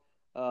Vols.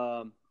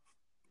 I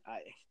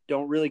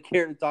don't really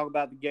care to talk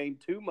about the game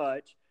too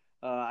much.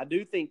 I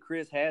do think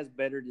Chris has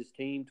bettered his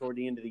team toward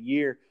the end of the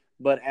year,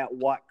 but at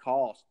what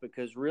cost?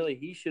 Because really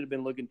he should have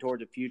been looking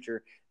toward the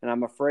future, and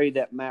I'm afraid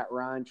that Matt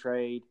Ryan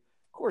trade –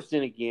 of course,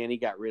 then again, he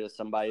got rid of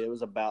somebody that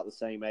was about the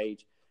same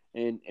age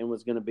and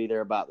was going to be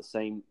there about the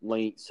same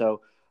length.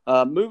 So,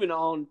 moving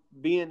on,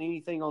 Ben,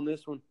 anything on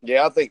this one?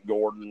 Yeah, I think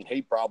Gordon,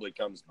 he probably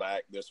comes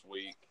back this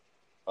week.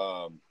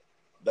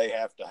 They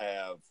have to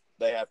have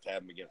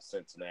him against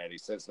Cincinnati.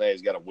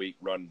 Cincinnati's got a weak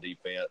run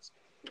defense.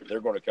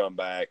 They're going to come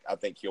back. I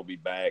think he'll be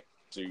back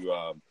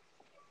to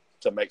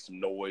make some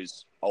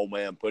noise. Old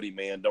man, put him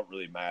in. Don't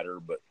really matter,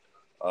 but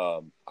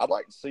I'd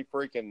like to see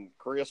freaking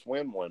Chris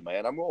win one,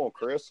 man. I'm going with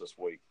Chris this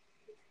week.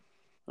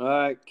 All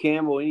right,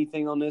 Campbell,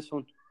 anything on this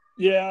one?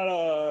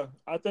 Yeah,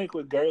 I think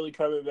with Gurley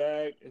coming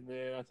back, and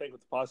then I think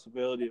with the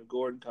possibility of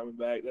Gordon coming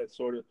back, that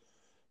sort of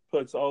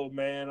puts old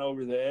man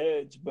over the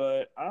edge.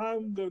 But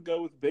I'm going to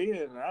go with Ben,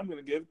 and I'm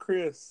going to give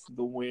Chris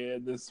the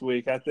win this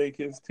week. I think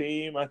his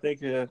team,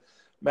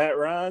 Matt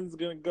Ryan's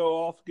going to go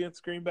off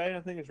against Green Bay. I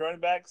think his running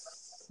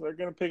backs, they're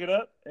going to pick it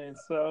up. And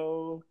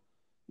so,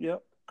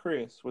 yep,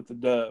 Chris with the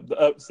dub, the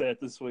upset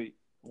this week.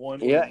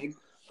 Yeah,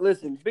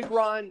 listen, Big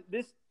Ron,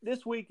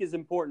 this week is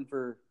important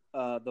for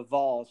the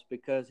Vols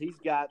because he's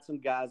got some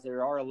guys that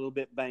are a little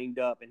bit banged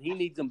up, and he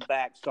needs them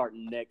back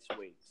starting next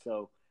week.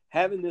 So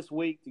having this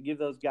week to give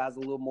those guys a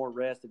little more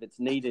rest if it's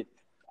needed,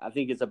 I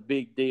think is a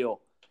big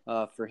deal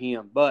for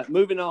him. But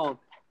moving on,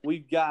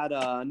 we've got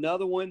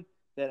another one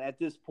that at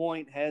this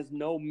point has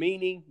no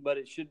meaning, but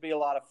it should be a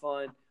lot of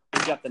fun.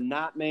 We've got the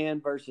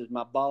Nightman versus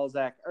my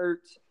Balzac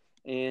Ertz,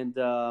 and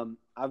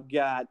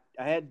I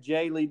had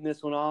Jay leading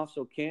this one off,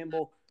 so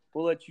Campbell,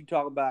 we'll let you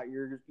talk about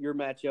your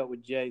matchup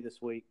with Jay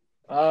this week.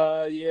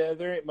 Yeah,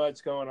 there ain't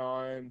much going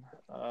on.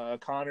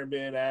 Connor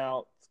being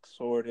out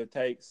sort of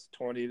takes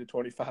 20 to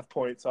 25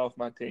 points off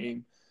my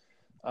team.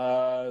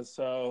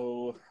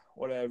 So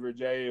whatever,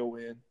 Jay will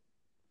win.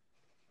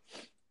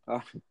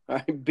 All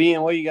right,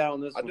 Ben, what you got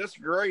on this one? I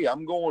disagree.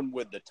 I'm going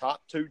with the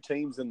top two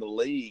teams in the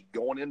league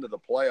going into the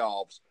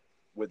playoffs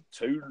with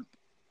two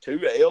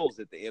L's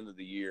at the end of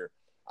the year.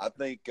 I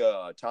think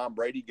Tom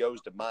Brady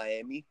goes to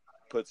Miami,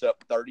 puts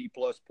up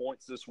 30-plus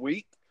points this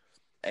week.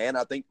 And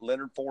I think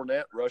Leonard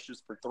Fournette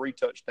rushes for 3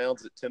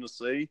 touchdowns at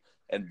Tennessee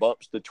and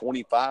bumps the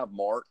 25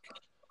 mark.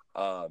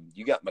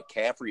 You got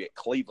McCaffrey at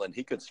Cleveland.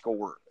 He could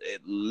score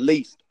at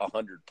least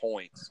 100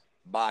 points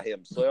by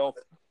himself.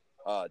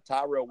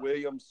 Tyrell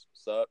Williams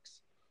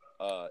sucks,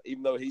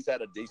 even though he's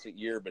had a decent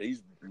year, but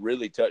he's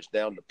really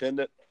touchdown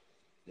dependent.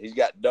 He's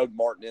got Doug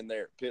Martin in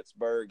there at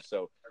Pittsburgh.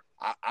 So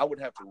I would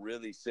have to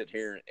really sit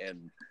here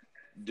and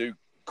do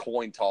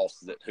coin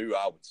tosses at who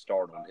I would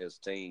start on his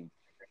team.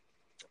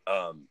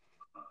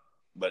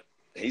 But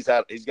he's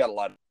got a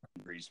lot of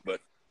injuries,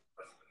 but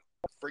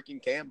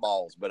freaking can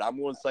balls. But I'm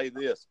going to say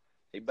this.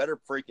 He better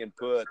freaking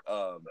put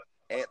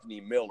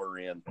Anthony Miller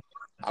in.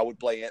 I would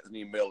play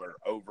Anthony Miller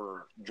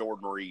over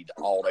Jordan Reed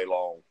all day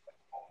long.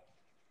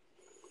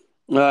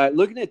 All right,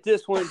 looking at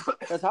this one,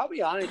 because I'll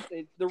be honest,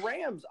 the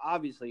Rams,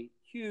 obviously,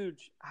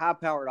 huge,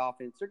 high-powered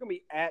offense. They're going to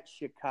be at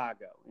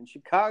Chicago. And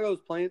Chicago's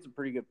playing some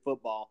pretty good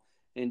football,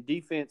 and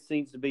defense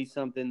seems to be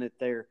something that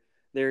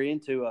they're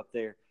into up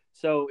there.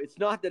 So it's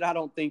not that I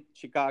don't think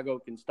Chicago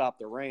can stop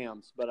the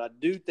Rams, but I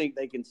do think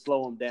they can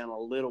slow them down a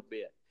little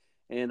bit.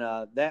 And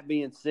that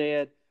being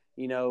said,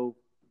 New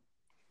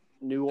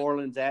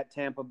Orleans at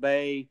Tampa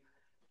Bay,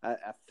 I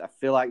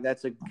feel like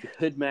that's a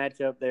good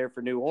matchup there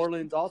for New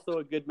Orleans. Also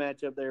a good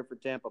matchup there for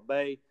Tampa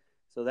Bay.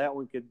 So that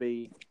one could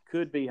be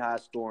high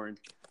scoring.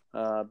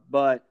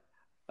 But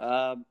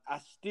I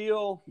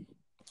still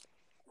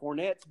 –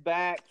 Fournette's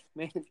back.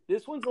 Man,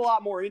 this one's a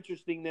lot more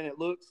interesting than it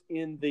looks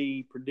in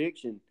the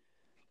prediction.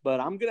 But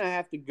I'm going to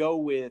have to go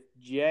with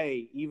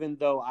Jay, even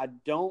though I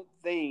don't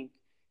think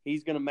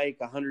he's going to make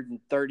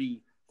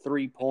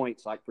 133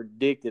 points like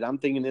predicted. I'm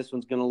thinking this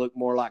one's going to look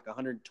more like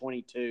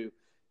 122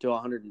 to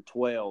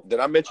 112. Did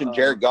I mention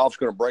Jared Goff's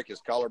going to break his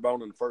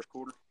collarbone in the first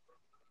quarter?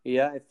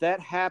 Yeah, if that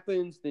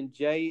happens, then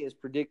Jay is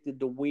predicted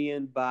to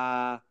win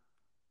by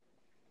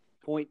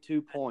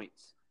 0.2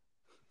 points.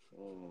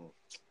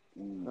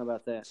 How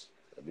about that?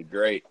 That'd be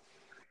great.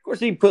 Of course,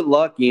 he put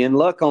Luck in.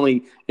 Luck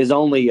is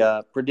only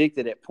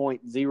predicted at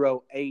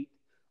 0.08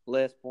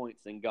 less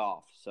points than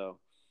Goff. So,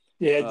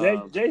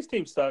 yeah, Jay's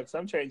team sucks.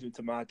 I'm changing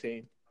to my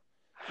team.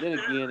 Then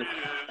again,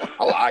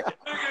 I like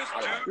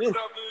it.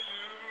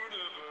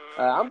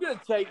 I'm going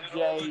to take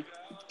Jay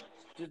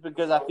just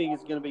because I think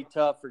it's going to be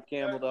tough for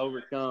Campbell to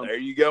overcome. There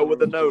you go with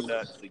the no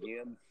nuts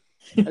again.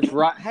 That's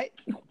right. Hey,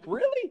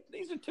 really?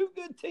 These are two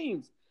good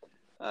teams.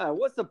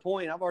 What's the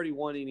point? I've already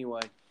won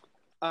anyway.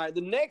 All right,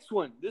 the next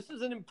one. This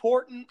is an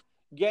important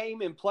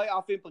game and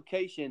playoff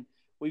implication.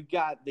 We've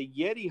got the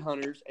Yeti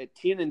Hunters at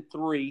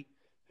 10-3,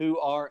 who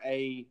are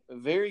a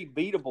very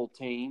beatable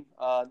team.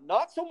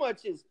 Not so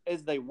much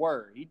as they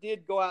were. He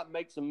did go out and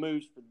make some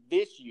moves for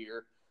this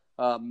year.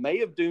 May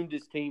have doomed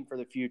his team for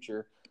the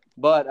future.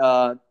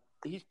 But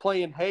he's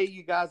playing, hey,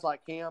 you guys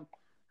like him,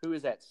 who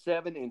is at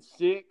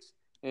 7-6.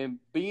 And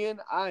Ben,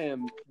 I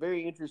am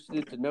very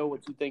interested to know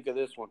what you think of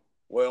this one.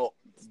 Well,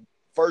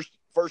 first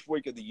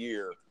week of the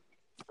year,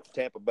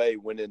 Tampa Bay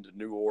went into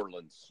New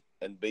Orleans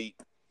and beat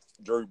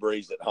Drew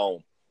Brees at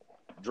home.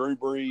 Drew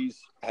Brees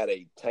had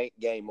a tank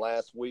game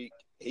last week.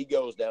 He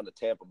goes down to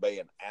Tampa Bay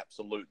and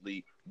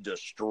absolutely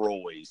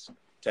destroys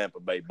Tampa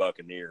Bay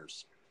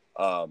Buccaneers.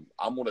 I'm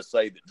going to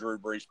say that Drew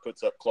Brees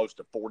puts up close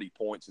to 40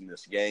 points in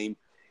this game.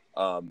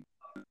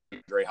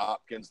 Dre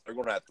Hopkins, they're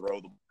going to have to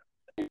throw the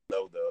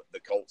though the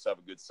Colts have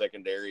a good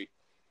secondary.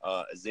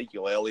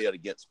 Ezekiel Elliott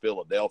against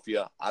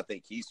Philadelphia, I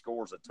think he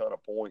scores a ton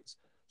of points.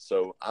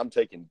 So I'm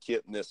taking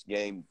Kit in this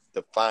game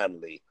to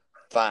finally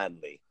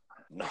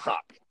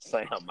knock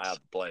Sam out of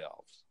the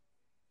playoffs.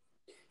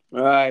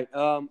 All right.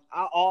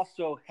 I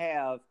also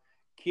have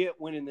Kit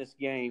winning this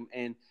game,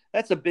 and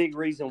that's a big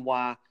reason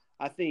why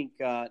I think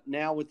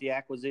now with the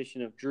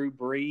acquisition of Drew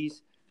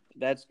Brees,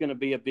 that's going to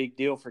be a big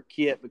deal for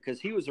Kit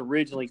because he was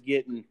originally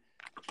getting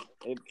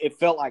it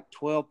felt like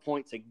 12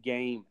 points a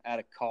game out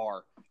of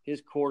Carr.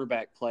 His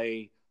quarterback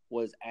play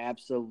was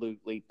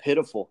absolutely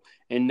pitiful.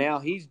 And now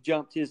he's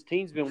jumped – his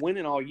team's been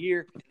winning all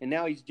year, and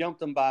now he's jumped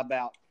them by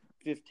about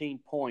 15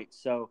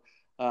 points. So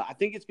I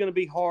think it's going to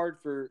be hard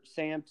for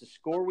Sam to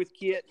score with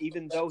Kit,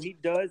 even though he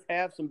does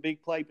have some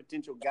big play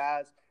potential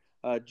guys.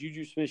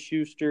 Juju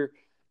Smith-Schuster,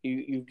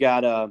 you've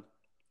got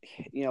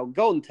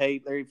Golden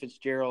Tate, Larry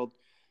Fitzgerald,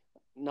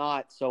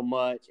 not so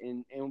much.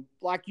 And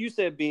like you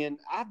said, Ben,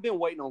 I've been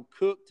waiting on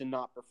Cook to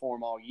not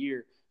perform all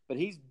year, but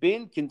he's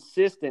been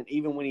consistent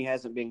even when he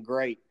hasn't been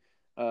great.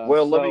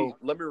 Let me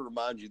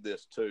remind you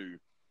this too,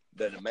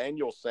 that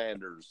Emmanuel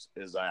Sanders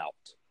is out.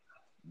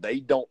 They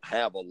don't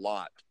have a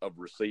lot of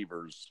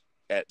receivers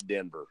at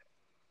Denver.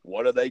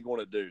 What are they going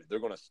to do? They're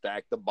going to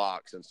stack the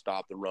box and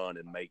stop the run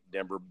and make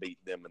Denver beat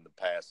them in the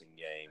passing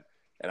game.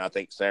 And I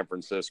think San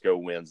Francisco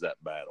wins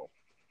that battle.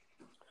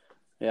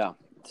 Yeah.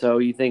 So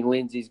you think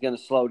Lindsey's going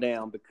to slow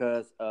down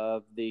because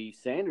of the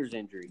Sanders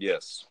injury?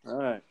 Yes. All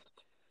right.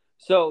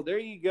 So there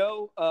you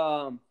go.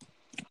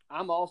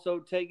 I'm also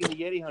taking the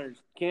Yeti Hunters.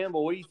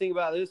 Campbell, what do you think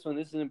about this one?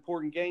 This is an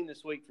important game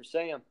this week for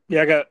Sam.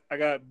 Yeah, I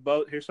got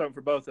both. Here's something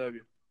for both of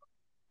you.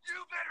 You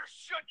better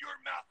shut your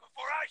mouth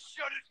before I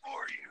shut it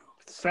for you.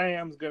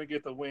 Sam's going to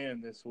get the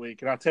win this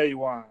week, and I'll tell you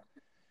why.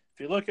 If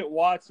you look at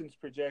Watson's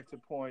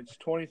projected points,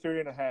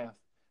 23.5.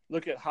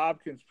 Look at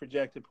Hopkins'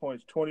 projected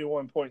points,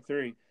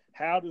 21.3.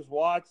 How does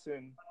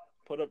Watson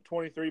put up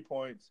 23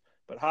 points,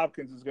 but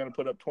Hopkins is going to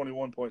put up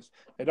 21 points?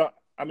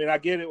 I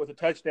get it with the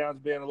touchdowns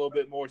being a little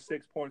bit more,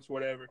 6 points or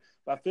whatever,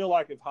 but I feel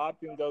like if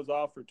Hopkins goes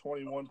off for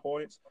 21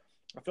 points,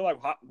 I feel like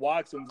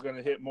Watson's going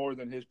to hit more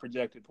than his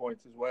projected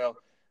points as well.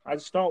 I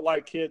just don't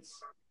like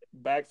Kit's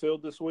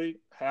backfield this week.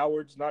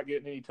 Howard's not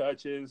getting any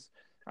touches.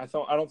 I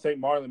don't think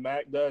Marlon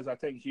Mack does. I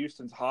think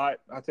Houston's hot.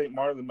 I think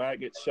Marlon Mack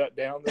gets shut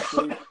down this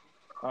week.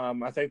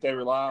 I think they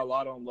rely a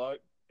lot on Luck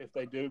if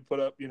they do put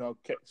up,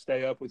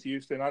 stay up with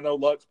Houston. I know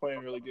Luck's playing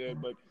really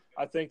good, but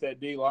I think that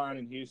D-line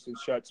in Houston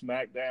shuts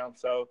Mack down.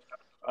 So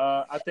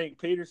I think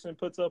Peterson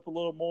puts up a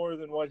little more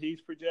than what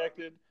he's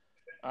projected.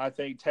 I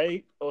think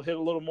Tate will hit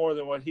a little more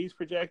than what he's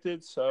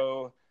projected.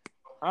 So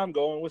I'm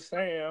going with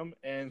Sam,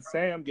 and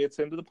Sam gets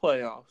into the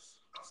playoffs.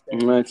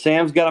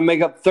 Sam's got to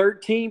make up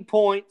 13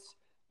 points,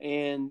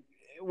 and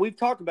we've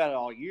talked about it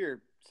all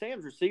year.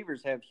 Sam's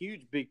receivers have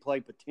huge big play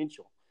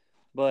potential,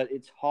 but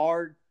it's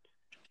hard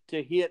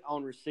to hit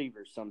on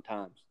receivers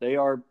sometimes. They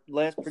are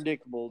less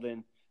predictable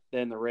than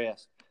the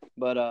rest.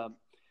 But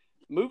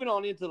moving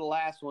on into the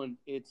last one,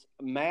 it's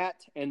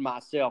Matt and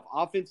myself.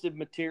 Offensive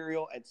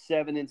material at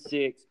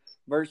 7-6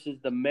 versus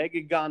the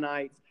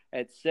MegaGonites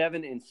at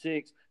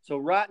 7-6. So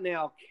right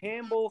now,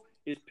 Campbell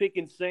is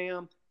picking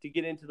Sam to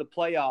get into the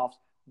playoffs.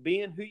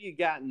 Ben, who you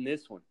got in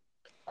this one?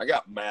 I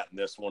got Matt in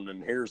this one,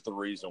 and here's the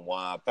reason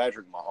why.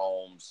 Patrick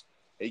Mahomes,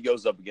 he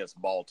goes up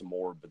against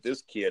Baltimore, but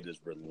this kid is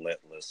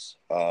relentless.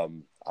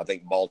 I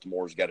think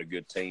Baltimore's got a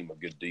good team, a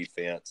good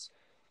defense.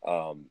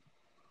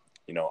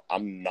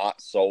 I'm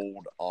not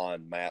sold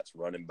on Matt's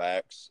running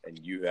backs, and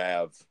you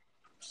have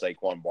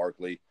Saquon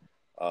Barkley.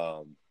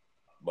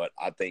 But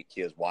I think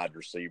his wide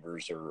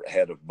receivers are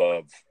head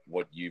above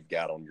what you've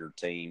got on your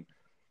team.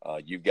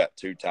 You've got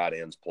 2 tight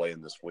ends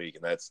playing this week,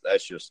 and that's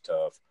just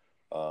tough.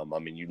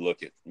 You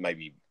look at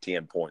maybe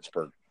 10 points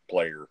per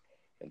player,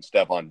 and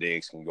Stephon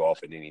Diggs can go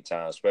off at any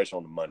time, especially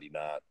on the Monday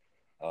night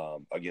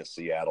against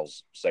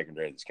Seattle's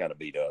secondary that's kind of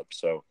beat up.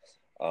 So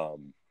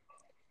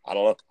I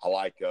don't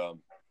know.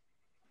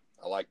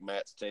 I like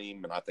Matt's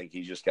team, and I think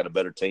he's just got a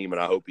better team,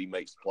 and I hope he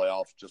makes the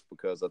playoffs just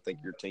because I think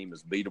your team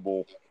is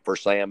beatable for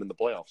Sam in the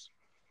playoffs.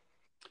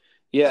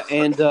 Yeah,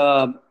 and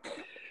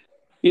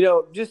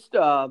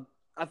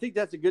I think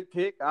that's a good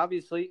pick.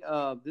 Obviously,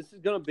 this is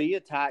going to be a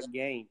tight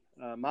game.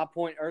 My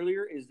point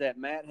earlier is that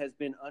Matt has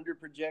been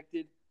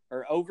underprojected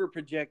or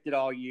overprojected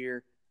all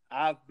year.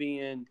 I've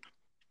been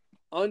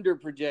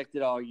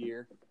underprojected all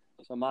year,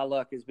 so my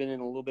luck has been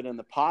in a little bit in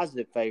the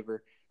positive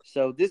favor.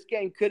 So this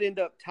game could end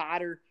up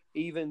tighter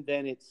even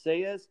than it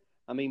says.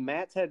 I mean,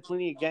 Matt's had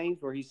plenty of games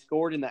where he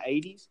scored in the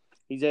 80s.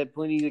 He's had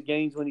plenty of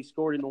games when he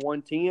scored in the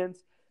 110s.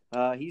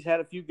 He's had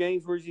a few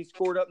games where he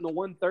scored up in the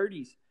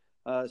 130s.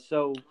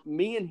 So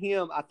me and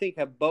him, I think,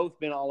 have both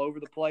been all over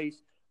the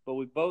place, but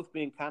we've both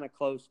been kind of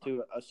close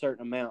to a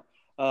certain amount.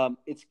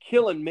 It's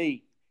killing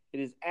me. It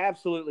is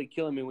absolutely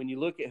killing me when you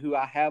look at who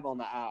I have on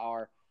the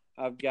IR.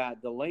 I've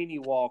got Delaney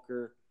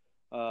Walker,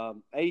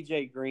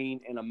 A.J.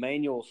 Green, and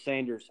Emmanuel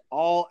Sanders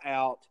all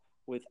out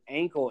with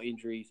ankle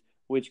injuries,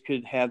 which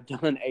could have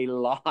done a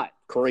lot.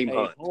 Kareem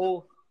Hunt. A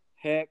whole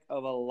heck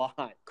of a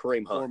lot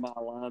Kareem Hunt. for my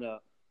lineup.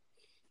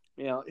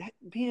 You know,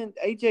 being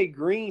A.J.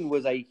 Green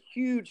was a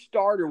huge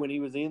starter when he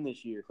was in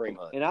this year. Kareem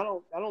Hunt. And I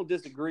don't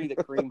disagree that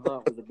Kareem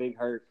Hunt was a big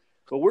hurt.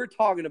 But we're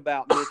talking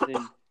about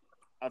missing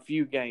a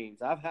few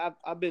games.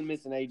 I've been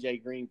missing A.J.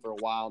 Green for a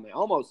while now,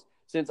 almost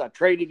since I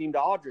traded him to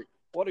Audrey.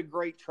 What a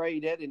great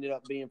trade that ended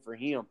up being for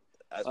him.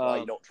 That's why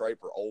you don't trade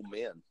for old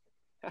men.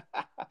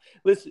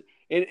 Listen,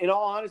 in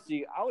all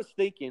honesty, I was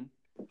thinking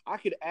I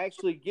could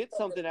actually get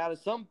something out of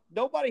some –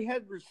 nobody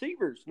had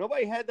receivers.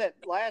 Nobody had that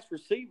last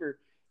receiver.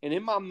 And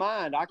in my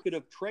mind, I could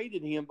have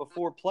traded him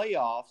before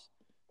playoffs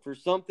for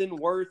something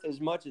worth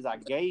as much as I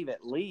gave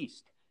at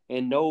least,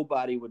 and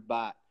nobody would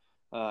buy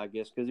it, I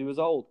guess, because he was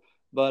old.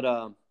 But,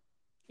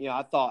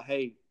 I thought,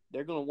 hey,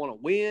 they're going to want to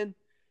win.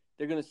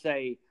 They're going to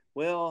say,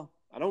 well,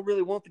 I don't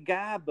really want the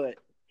guy, but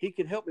he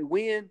could help me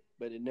win.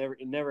 But it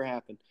never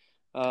happened.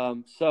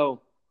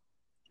 So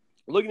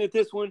looking at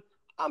this one,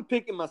 I'm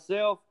picking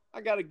myself.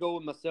 I got to go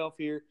with myself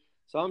here.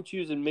 So I'm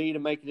choosing me to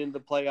make it into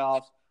the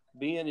playoffs.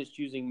 Ben is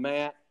choosing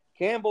Matt.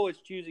 Campbell is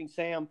choosing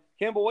Sam.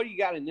 Campbell, what do you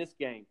got in this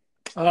game?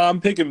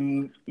 I'm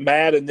picking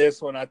Matt in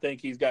this one. I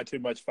think he's got too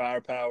much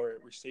firepower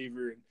at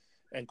receiver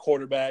and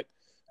quarterback.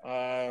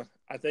 I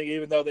think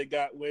even though they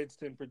got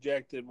Winston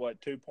projected,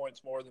 2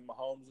 points more than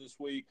Mahomes this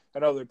week, I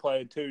know they're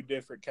playing two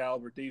different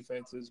caliber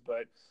defenses,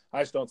 but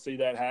I just don't see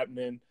that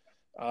happening.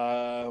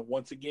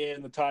 Once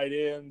again, the tight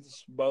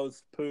ends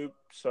both poop,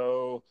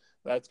 so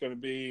that's going to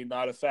be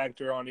not a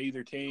factor on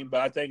either team.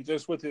 But I think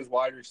just with his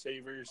wide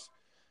receivers,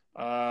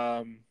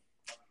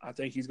 I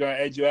think he's going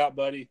to edge you out,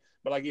 buddy.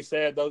 But like you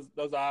said, those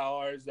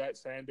IRs, that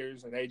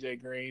Sanders and A.J.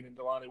 Green and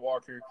Delaney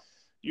Walker,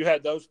 you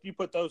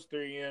put those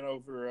three in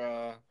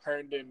over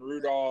Herndon,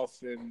 Rudolph,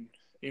 and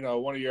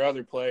one of your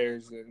other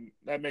players, and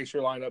that makes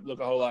your lineup look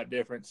a whole lot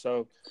different.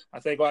 So I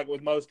think like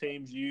with most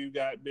teams, you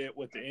got bit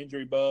with the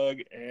injury bug,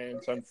 and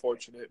it's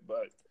unfortunate,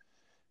 but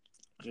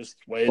just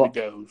the way it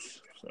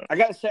goes. So. I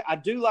got to say, I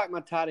do like my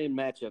tight end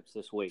matchups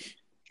this week.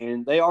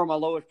 And they are my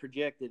lowest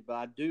projected, but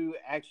I do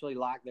actually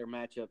like their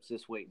matchups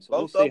this week. So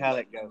we'll see how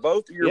that goes.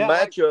 Both of your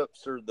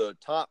matchups are the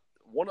top.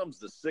 One of them's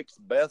the sixth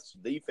best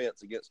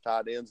defense against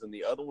tight ends, and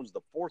the other one's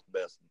the fourth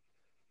best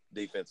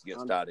defense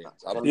against tight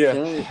ends. I don't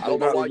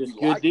know why you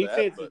like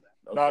that, but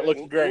okay. Not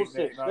looking great.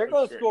 We'll they're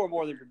going to score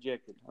more than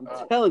projected. I'm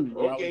telling you.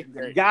 Okay.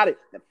 Got it.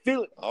 I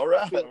feel it. All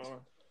right.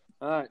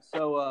 All right.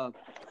 So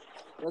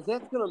we're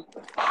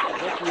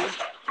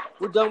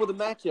done with the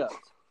matchups.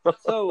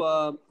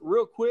 So,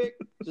 real quick,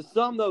 to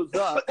sum those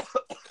up,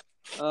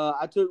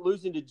 I took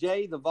losing to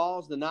Jay, the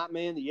Vols, the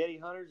Nightman, the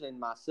Yeti Hunters, and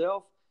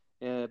myself.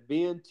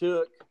 Ben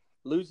took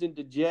losing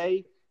to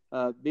Jay.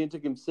 Ben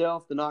took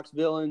himself, the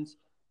Knoxvillians,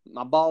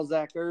 my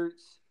Balzac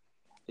Ertz,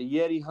 the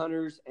Yeti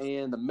Hunters,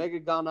 and the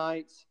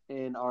MegaGonites.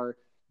 And our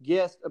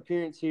guest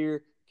appearance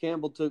here,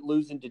 Campbell took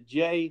losing to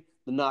Jay,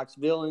 the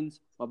Knoxvillians,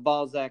 my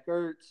Balzac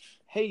Ertz.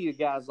 Hey, you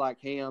guys like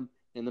ham.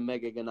 And the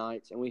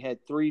MegaGonites, and we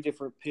had 3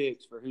 different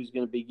picks for who's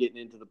going to be getting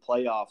into the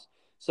playoffs.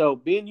 So,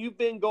 Ben, you've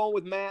been going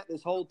with Matt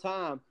this whole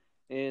time,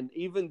 and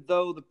even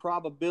though the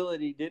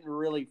probability didn't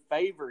really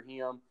favor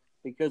him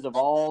because of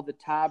all the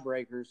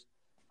tiebreakers,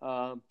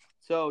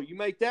 so you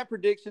make that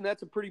prediction,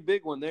 that's a pretty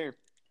big one there.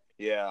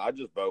 Yeah, I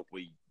just vote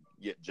we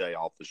get Jay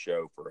off the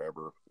show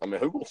forever. I mean,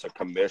 who wants a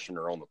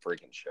commissioner on the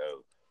freaking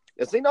show?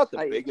 Is he not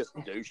the biggest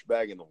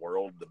douchebag in the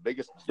world, the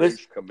biggest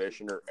douche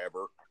commissioner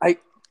ever?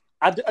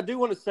 I do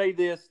want to say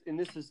this, and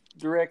this is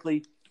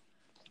directly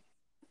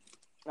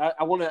 –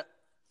 I want to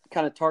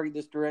kind of target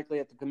this directly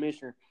at the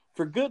commissioner.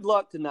 For good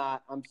luck tonight,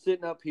 I'm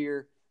sitting up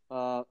here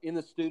in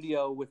the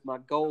studio with my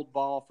gold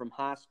ball from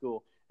high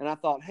school, and I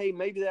thought, hey,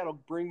 maybe that'll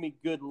bring me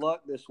good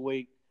luck this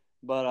week.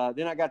 But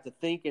then I got to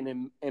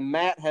thinking, and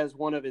Matt has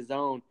one of his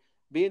own.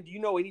 Ben, do you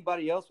know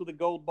anybody else with a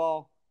gold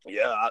ball?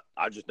 Yeah,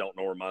 I just don't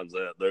know where mine's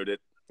at, dude. It,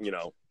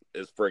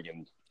 is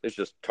friggin' – it's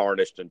just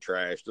tarnished and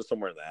trashed. Just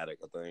somewhere in the attic,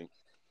 I think.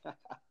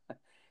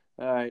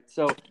 All right.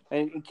 So,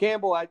 and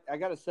Campbell, I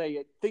got to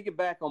say, thinking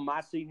back on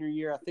my senior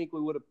year, I think we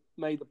would have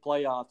made the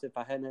playoffs if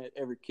I hadn't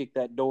ever kicked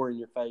that door in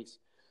your face.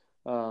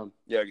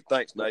 Yeah,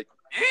 thanks, Nate.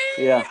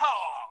 Yeah.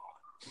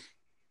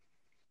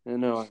 I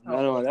know.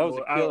 That was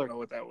a I killer. don't know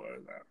what that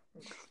was.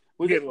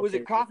 Was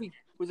it Coffee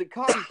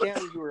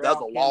County you were That's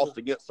out? a loss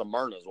against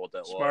Smyrna is what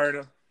that was.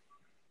 Smyrna.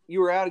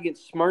 You were out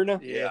against Smyrna?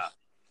 Yeah.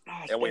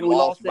 Gosh, And we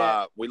lost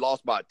by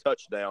a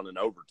touchdown in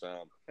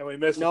overtime. And we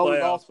missed the playoffs. No,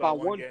 we lost by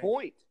one 1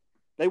 point.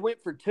 They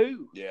went for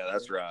 2. Yeah,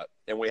 that's right.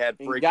 And we had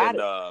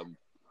the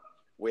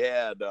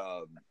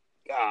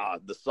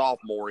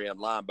sophomore in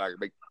linebacker,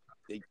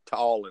 big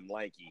tall and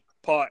lanky.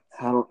 Potts.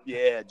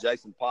 Yeah,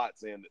 Jason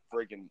Potts in that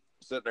freaking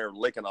sitting there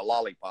licking a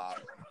lollipop.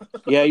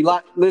 Yeah, he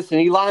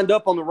lined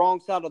up on the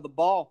wrong side of the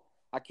ball.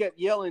 I kept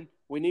yelling,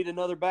 "We need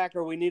another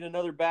backer, we need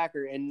another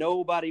backer," and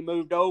nobody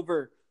moved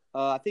over.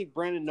 I think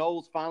Brandon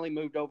Knowles finally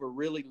moved over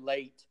really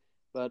late,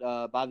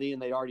 but by then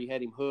they already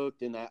had him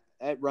hooked, and that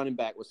running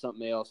back was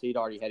something else. He'd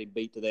already had him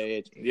beat to the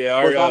edge. Yeah,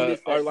 our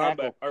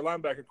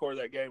linebacker core of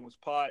that game was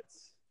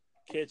Potts,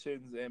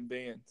 Kitchens, and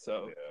Ben.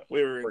 So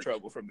we were in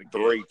trouble from the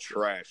game. 3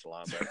 trash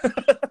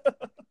linebackers.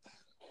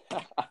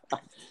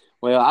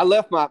 Well, I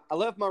left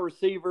my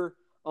receiver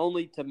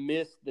only to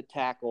miss the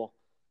tackle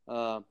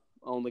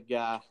on the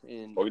guy.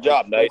 And well, good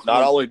job, Nate.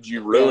 Not only did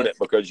you ruin it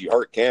because you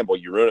hurt Campbell,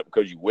 you ruined it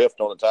because you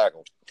whiffed on the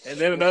tackle. And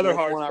then another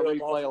hard one I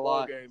replay a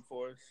lot game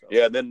for us. So.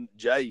 Yeah, then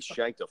Jay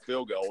shanked a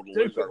field goal to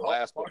lose our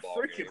last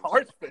football game. Freaking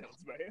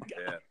Hartsfields, man.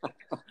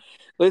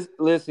 Yeah.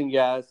 Listen,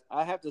 guys,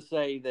 I have to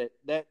say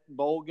that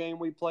bowl game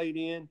we played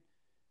in,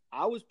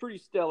 I was pretty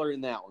stellar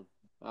in that one.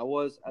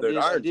 Our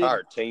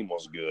entire team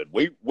was good.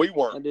 We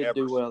weren't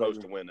ever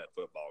supposed to win that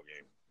football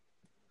game.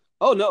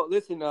 Oh, no.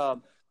 Listen,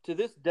 to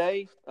this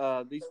day,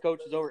 these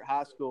coaches over at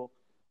high school,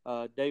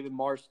 David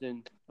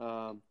Marston,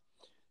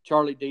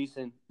 Charlie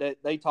Deason,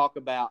 they talk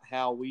about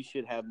how we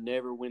should have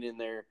never went in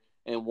there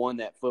and won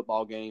that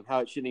football game, how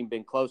it shouldn't even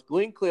been close.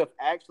 Glencliff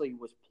actually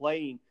was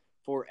playing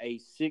for a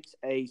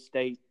 6A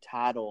state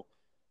title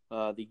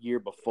the year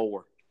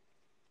before.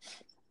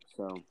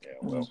 So, yeah,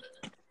 well.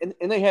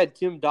 And they had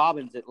Tim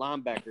Dobbins at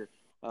linebacker,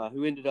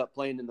 who ended up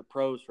playing in the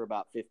pros for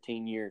about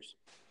 15 years.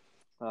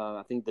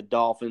 I think the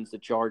Dolphins, the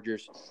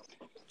Chargers.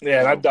 Yeah,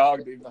 and I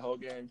dogged him the whole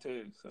game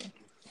too. So.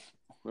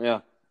 Yeah.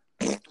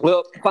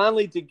 Well,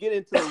 finally, to get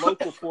into the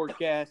local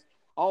forecast,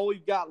 all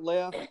we've got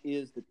left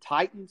is the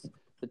Titans.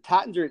 The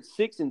Titans are at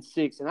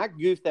 6-6, and I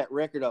goofed that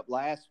record up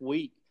last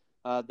week.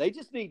 They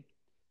just need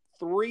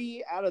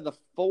 3 out of the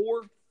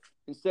 4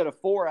 instead of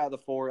 4 out of the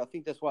 4. I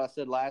think that's what I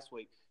said last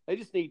week. They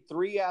just need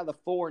 3 out of the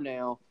 4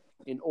 now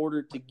in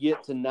order to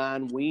get to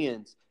 9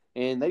 wins.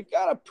 And they've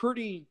got a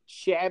pretty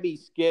shabby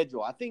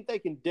schedule. I think they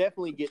can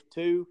definitely get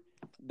 2.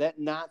 That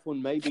 9th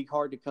one may be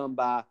hard to come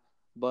by.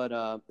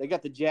 But they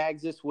got the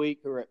Jags this week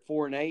who are at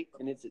 4-8,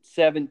 and it's at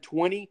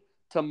 7:20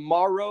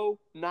 tomorrow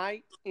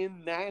night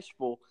in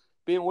Nashville.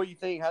 Ben, what do you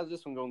think? How's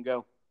this one going to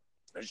go?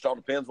 It just all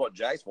depends what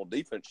Jacksonville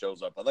defense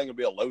shows up. I think it'll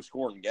be a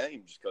low-scoring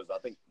game just because I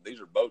think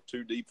these are both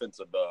 2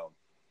 defensive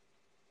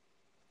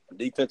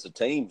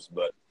teams.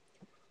 But,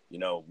 you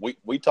know,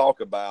 we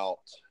talk about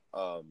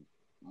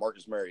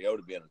Marcus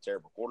Mariota being a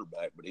terrible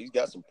quarterback, but he's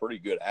got some pretty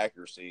good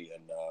accuracy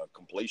and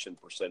completion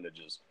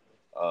percentages.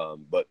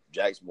 But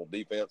Jacksonville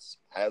defense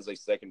has a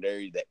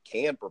secondary that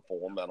can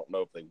perform. I don't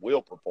know if they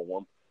will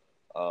perform.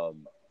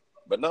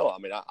 But no, I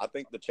mean, I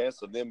think the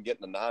chances of them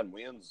getting to 9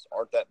 wins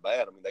aren't that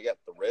bad. I mean, they got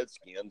the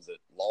Redskins that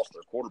lost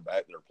their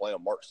quarterback that are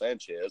playing Mark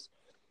Sanchez.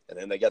 And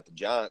then they got the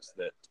Giants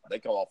that they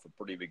come off a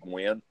pretty big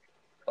win.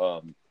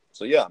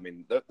 So, yeah, I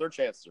mean, their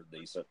chances are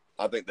decent.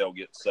 I think they'll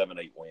get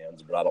 7-8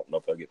 wins, but I don't know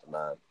if they'll get to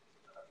 9.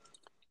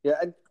 Yeah,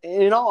 and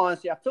in all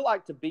honesty, I feel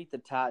like to beat the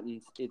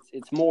Titans,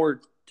 it's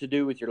more to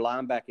do with your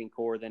linebacking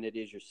core than it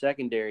is your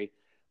secondary.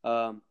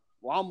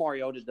 While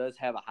Mariota does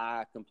have a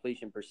high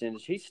completion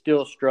percentage, he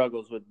still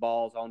struggles with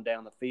balls on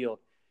down the field.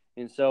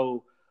 And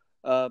so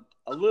a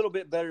little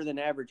bit better than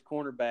average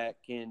cornerback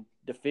can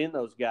defend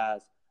those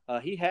guys.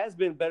 He has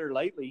been better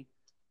lately,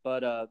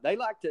 but they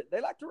like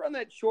to run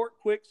that short,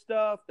 quick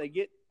stuff. They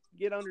get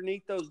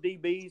underneath those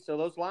DBs, so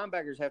those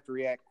linebackers have to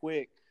react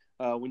quick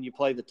when you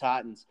play the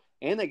Titans.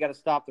 And they got to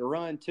stop the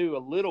run, too, a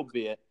little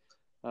bit.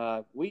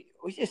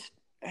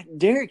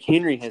 Derrick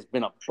Henry has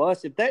been a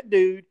bust. If that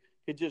dude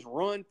could just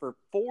run for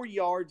 4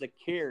 yards a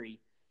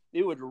carry,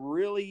 it would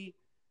really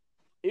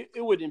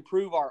it would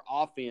improve our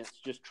offense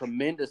just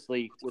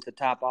tremendously with the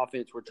type of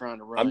offense we're trying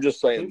to run. I'm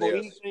just saying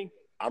this.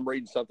 I'm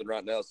reading something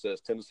right now that says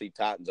Tennessee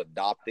Titans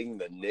adopting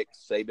the Nick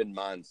Saban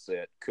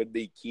mindset could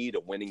be key to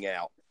winning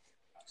out.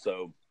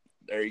 So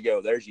there you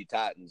go. There's your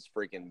Titans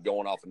freaking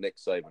going off of Nick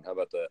Saban. How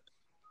about that?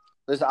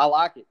 Listen, I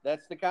like it.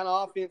 That's the kind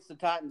of offense the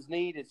Titans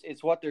need.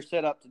 It's what they're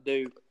set up to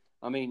do.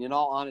 I mean, in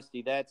all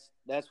honesty, that's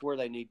where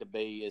they need to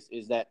be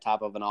is that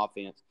type of an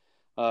offense.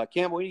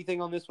 Campbell,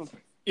 anything on this one?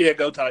 Yeah,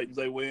 go Titans.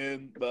 They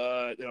win,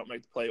 but they don't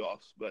make the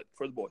playoffs. But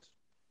for the boys.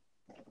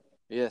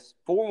 Yes,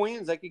 4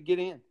 wins, they could get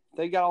in. If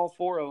they got all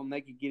 4 of them,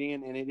 they could get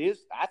in. And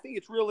I think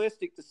it's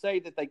realistic to say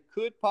that they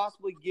could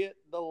possibly get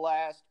the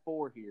last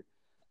 4 here.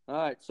 All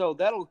right, so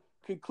that'll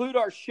conclude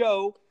our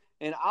show,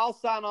 and I'll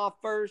sign off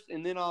first,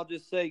 and then I'll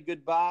just say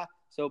goodbye.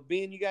 So,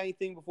 Ben, you got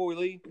anything before we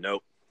leave?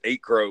 Nope.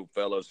 Eat crow,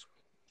 fellas.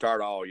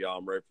 Tired of all y'all.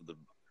 I'm ready for the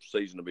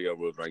season to be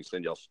over with. I can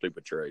send y'all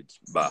stupid trades.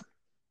 Bye.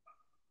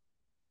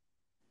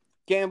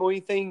 Campbell,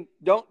 anything?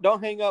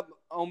 Don't hang up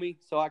on me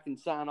so I can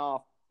sign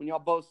off. When y'all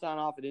both sign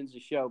off, it ends the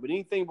show. But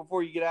anything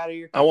before you get out of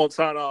here? I won't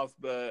sign off,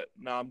 but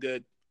no, I'm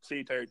good. See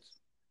you, turds.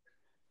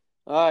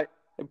 All right.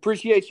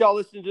 Appreciate y'all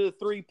listening to the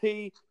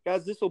 3P.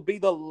 Guys, this will be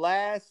the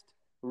last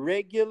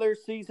regular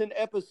season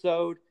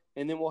episode,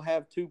 and then we'll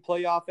have 2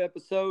 playoff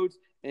episodes,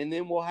 and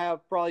then we'll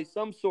have probably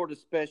some sort of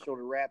special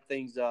to wrap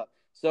things up.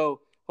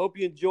 So, hope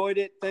you enjoyed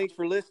it. Thanks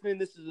for listening.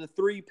 This is the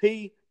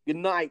 3P. Good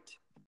night.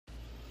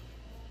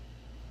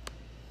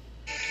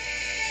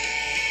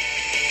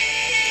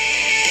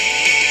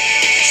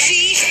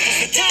 She shuffles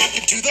the top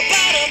to the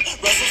bottom,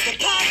 rustles the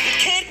pot but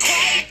can't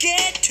quite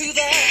get to